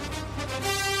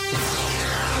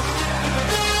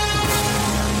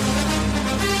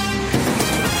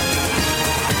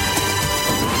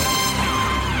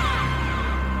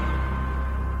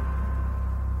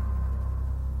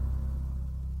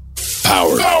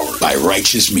 Powered by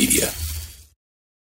Righteous Media.